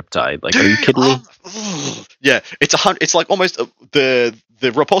 than a Riptide. Like, are you kidding me? Yeah, it's like almost the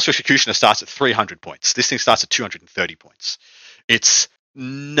Repulsive Executioner starts at 300 points. This thing starts at 230 points. It's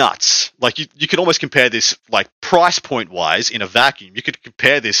nuts. Like you could almost compare this, like, price point wise in a vacuum. You could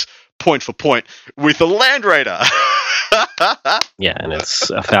compare this point for point with a Land Raider. Yeah, and it's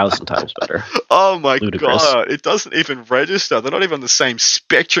 1,000 times better. Oh my Ludicrous. god, it doesn't even register. They're not even on the same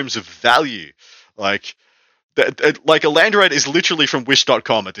spectrums of value. Like, like a Land Raider is literally from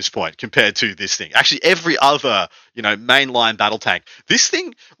Wish.com at this point compared to this thing. Actually, every other mainline battle tank. This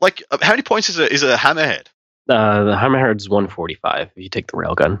thing, like, how many points is a Hammerhead? The Hammerhead's 145 if you take the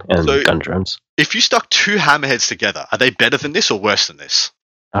railgun and So- gun drones. If you stuck 2 Hammerheads together, are they better than this or worse than this?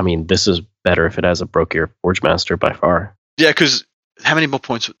 I mean, this is better if it has a Brokier Forge Master by far. Yeah, because how many more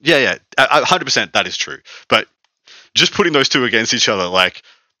points? Yeah, 100% that is true. But just putting those two against each other, like,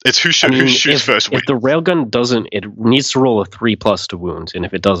 it's who shoots first wins. If the railgun doesn't, it needs to roll a 3+ to wound, and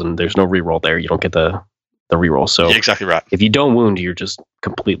if it doesn't, there's no reroll there. You don't get the reroll. So Yeah, exactly right. if you don't wound, you're just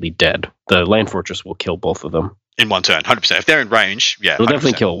completely dead. The Land Fortress will kill both of them. In one turn, 100%. If they're in range, yeah, It'll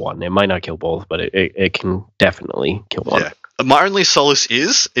definitely 100%. kill one. It might not kill both, but it can definitely kill one. Yeah. My only solace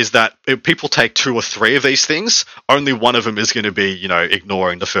is that if people take 2 or 3 of these things, only one of them is going to be,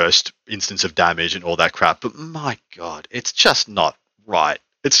 ignoring the first instance of damage and all that crap. But my god, it's just not right.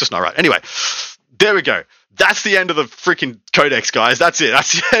 It's just not right. Anyway, there we go. That's the end of the freaking Codex, guys. That's it.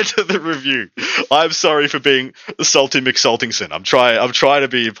 That's the end of the review. I'm sorry for being Salty McSaltingson. I'm trying to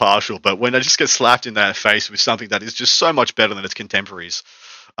be impartial, but when I just get slapped in the face with something that is just so much better than its contemporaries,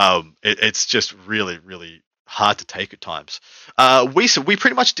 it's just really, really hard to take at times. We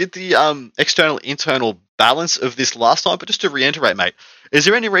pretty much did the external internal balance of this last time, but just to reiterate, mate, is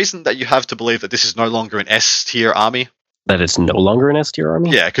there any reason that you have to believe that this is no longer an S tier army? That it's no longer an S tier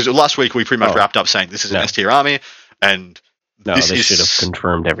army? Yeah, because last week we pretty much wrapped up saying this is an S tier army, and No, this they is, should have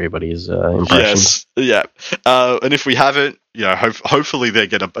confirmed everybody's impressions. Yes, yeah. And if we haven't, hopefully they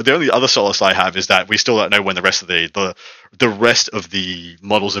get a. The only other solace I have is that we still don't know when the rest of the rest of the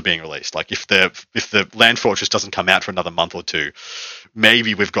models are being released. Like, if the Land Fortress doesn't come out for another month or 2,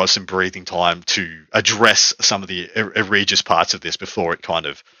 maybe we've got some breathing time to address some of the egregious parts of this before it kind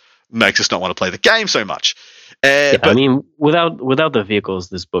of makes us not want to play the game so much. But, I mean, without the vehicles,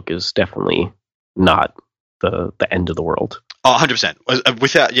 this book is definitely not the end of the world. Oh, 100%.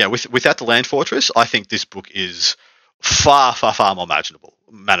 Without the Land Fortress, I think this book is far more manageable.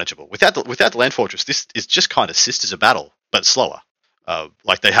 Without the Land Fortress, this is just kind of Sisters of Battle, but slower.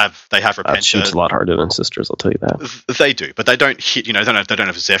 Like they have Repenter. Shoots a lot harder than Sisters, I'll tell you that. They do, but they don't hit. They don't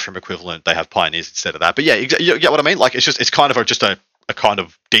have Zephyr equivalent. They have Pioneers instead of that. But yeah, you get what I mean. Like, it's kind of just a kind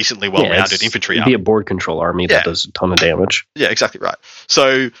of decently well-rounded infantry army. It'd be a board control army that does a ton of damage. Yeah, exactly right.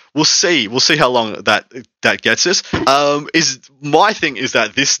 So we'll see how long that gets us. My thing is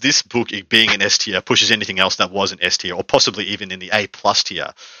that this book, being an S tier, pushes anything else that was an S tier, or possibly even in the A+ tier,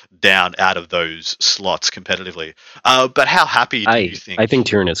 down out of those slots competitively. But how happy do you think? I think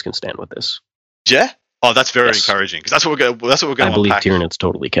Tyrannus can stand with this. Yeah. Oh, that's very Yes. encouraging, because that's what we're going to I believe unpack. Tyranids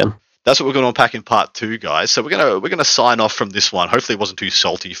totally can. That's what we're going to unpack in part 2, guys. So we're gonna sign off from this one. Hopefully, it wasn't too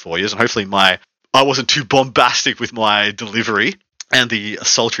salty for you, and hopefully I wasn't too bombastic with my delivery, and the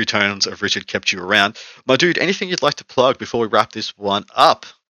sultry tones of Richard kept you around. My dude, anything you'd like to plug before we wrap this one up?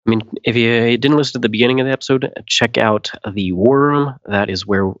 I mean, if you didn't listen to the beginning of the episode, check out the War Room. That is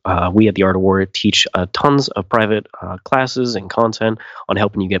where we at the Art of War teach tons of private classes and content on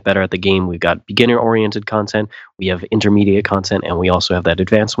helping you get better at the game. We've got beginner-oriented content, we have intermediate content, and we also have that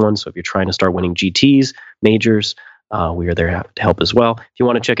advanced one. So if you're trying to start winning GTs, majors, we are there to help as well. If you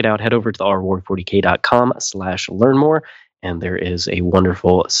want to check it out, head over to the rwar40k.com/learn more. And there is a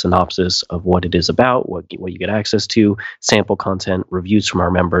wonderful synopsis of what it is about, what you get access to, sample content, reviews from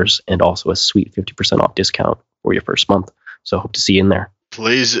our members, and also a sweet 50% off discount for your first month. So hope to see you in there.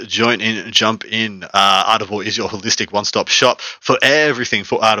 Please join in, jump in. Art of War is your holistic one-stop shop for everything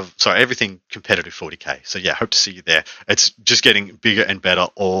everything competitive 40k. So yeah, hope to see you there. It's just getting bigger and better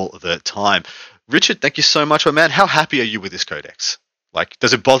all the time. Richard, thank you so much, my man. How happy are you with this codex? Like,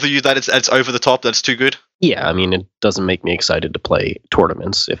 does it bother you that it's over the top, that it's too good? Yeah, I mean, it doesn't make me excited to play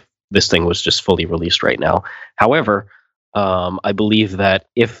tournaments if this thing was just fully released right now. However, I believe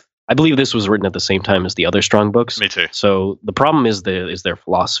this was written at the same time as the other strong books. Me too. So the problem is their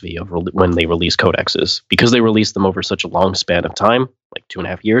philosophy of when they release codexes. Because they released them over such a long span of time, like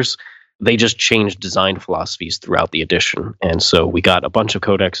 2.5 years, they just changed design philosophies throughout the edition. And so we got a bunch of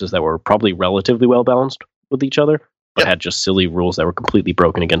codexes that were probably relatively well balanced with each other, but had just silly rules that were completely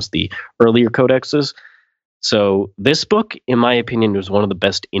broken against the earlier codexes. So this book, in my opinion, was one of the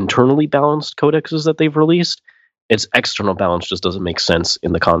best internally balanced codexes that they've released. Its external balance just doesn't make sense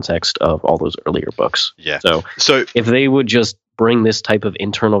in the context of all those earlier books. Yeah. So if they would just bring this type of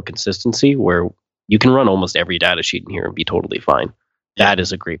internal consistency where you can run almost every data sheet in here and be totally fine, that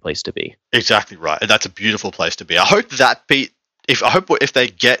is a great place to be. Exactly right. And that's a beautiful place to be. I hope if they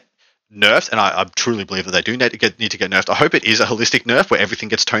get nerfed, and I truly believe that they do need to get nerfed, I hope it is a holistic nerf where everything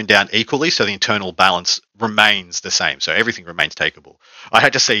gets toned down equally so the internal balance remains the same, so everything remains takeable. I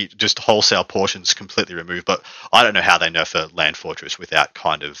had to see just wholesale portions completely removed, but I don't know how they nerf a land fortress without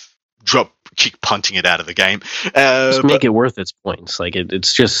kind of drop kick punting it out of the game. Just make it worth its points. Like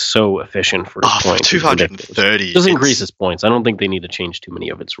it's just so efficient for its points. 230. Just increase its points. I don't think they need to change too many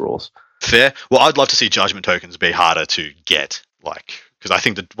of its rules. Fair. Well, I'd love to see judgment tokens be harder to get, because I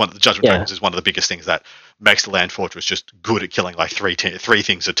think that one of the judgment tokens is one of the biggest things that makes the land fortress just good at killing like three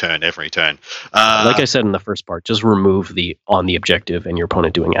things a turn every turn. Like I said in the first part, just remove on the objective and your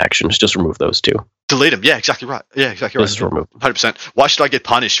opponent doing actions. Just remove those two. Delete them. Yeah, exactly right. Just remove them. 100%. Why should I get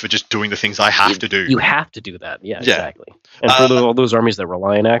punished for just doing the things I have to do? You have to do that. Yeah. Exactly. And for all those armies that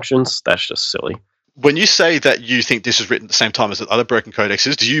rely on actions, that's just silly. When you say that you think this was written at the same time as the other broken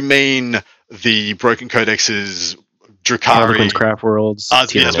codexes, do you mean the broken codexes Drukhari, Harlequin's Craft Worlds, I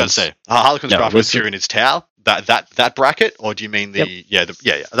was about to say Harlequin's Craft Worlds, Tyranids Tau, that bracket, or do you mean the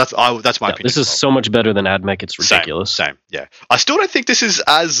that's my opinion. This is so much better than AdMech. It's ridiculous. Same. Yeah, I still don't think this is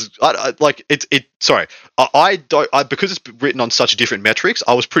as Sorry, I don't because it's written on such different metrics.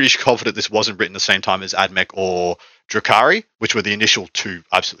 I was pretty confident this wasn't written the same time as AdMech or Drukhari, which were the initial two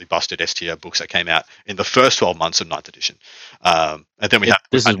absolutely busted STR books that came out in the first 12 months of 9th edition. And then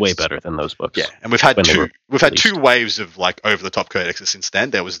this is way better than those books. Yeah, and we've had two waves of like over the top codexes since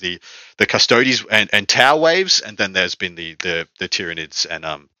then. There was the Custodes and Tau waves, and then there's been the Tyranids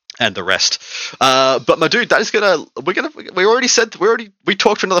and the rest. But my dude, that is we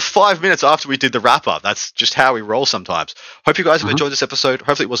talked for another 5 minutes after we did the wrap up. That's just how we roll sometimes. Hope you guys have enjoyed this episode.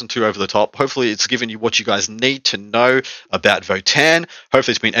 Hopefully it wasn't too over the top. Hopefully it's given you what you guys need to know about Votann.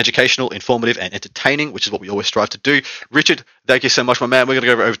 Hopefully it's been educational, informative, and entertaining, which is what we always strive to do. Richard, thank you so much, my man. We're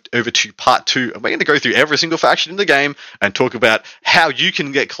going to go over to part 2, and we're going to go through every single faction in the game and talk about how you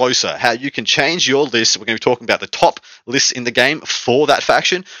can get closer, how you can change your list. We're going to be talking about the top lists in the game for that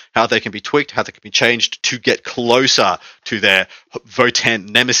faction, how they can be tweaked, how they can be changed to get closer to their Votann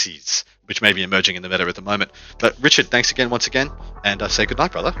nemesis, which may be emerging in the meta at the moment. But Richard, thanks again once again, and say good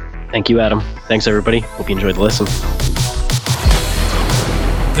night, brother. Thank you, Adam. Thanks, everybody. Hope you enjoyed the listen.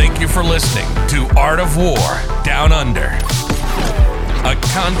 Thank you for listening to Art of War Down Under, a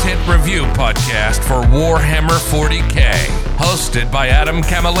content review podcast for Warhammer 40k. Hosted by Adam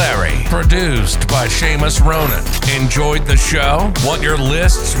Camilleri. Produced by Seamus Ronan. Enjoyed the show? Want your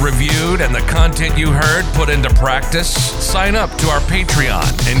lists reviewed and the content you heard put into practice? Sign up to our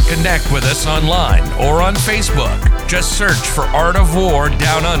Patreon and connect with us online or on Facebook. Just search for Art of War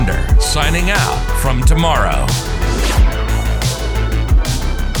Down Under. Signing out from tomorrow.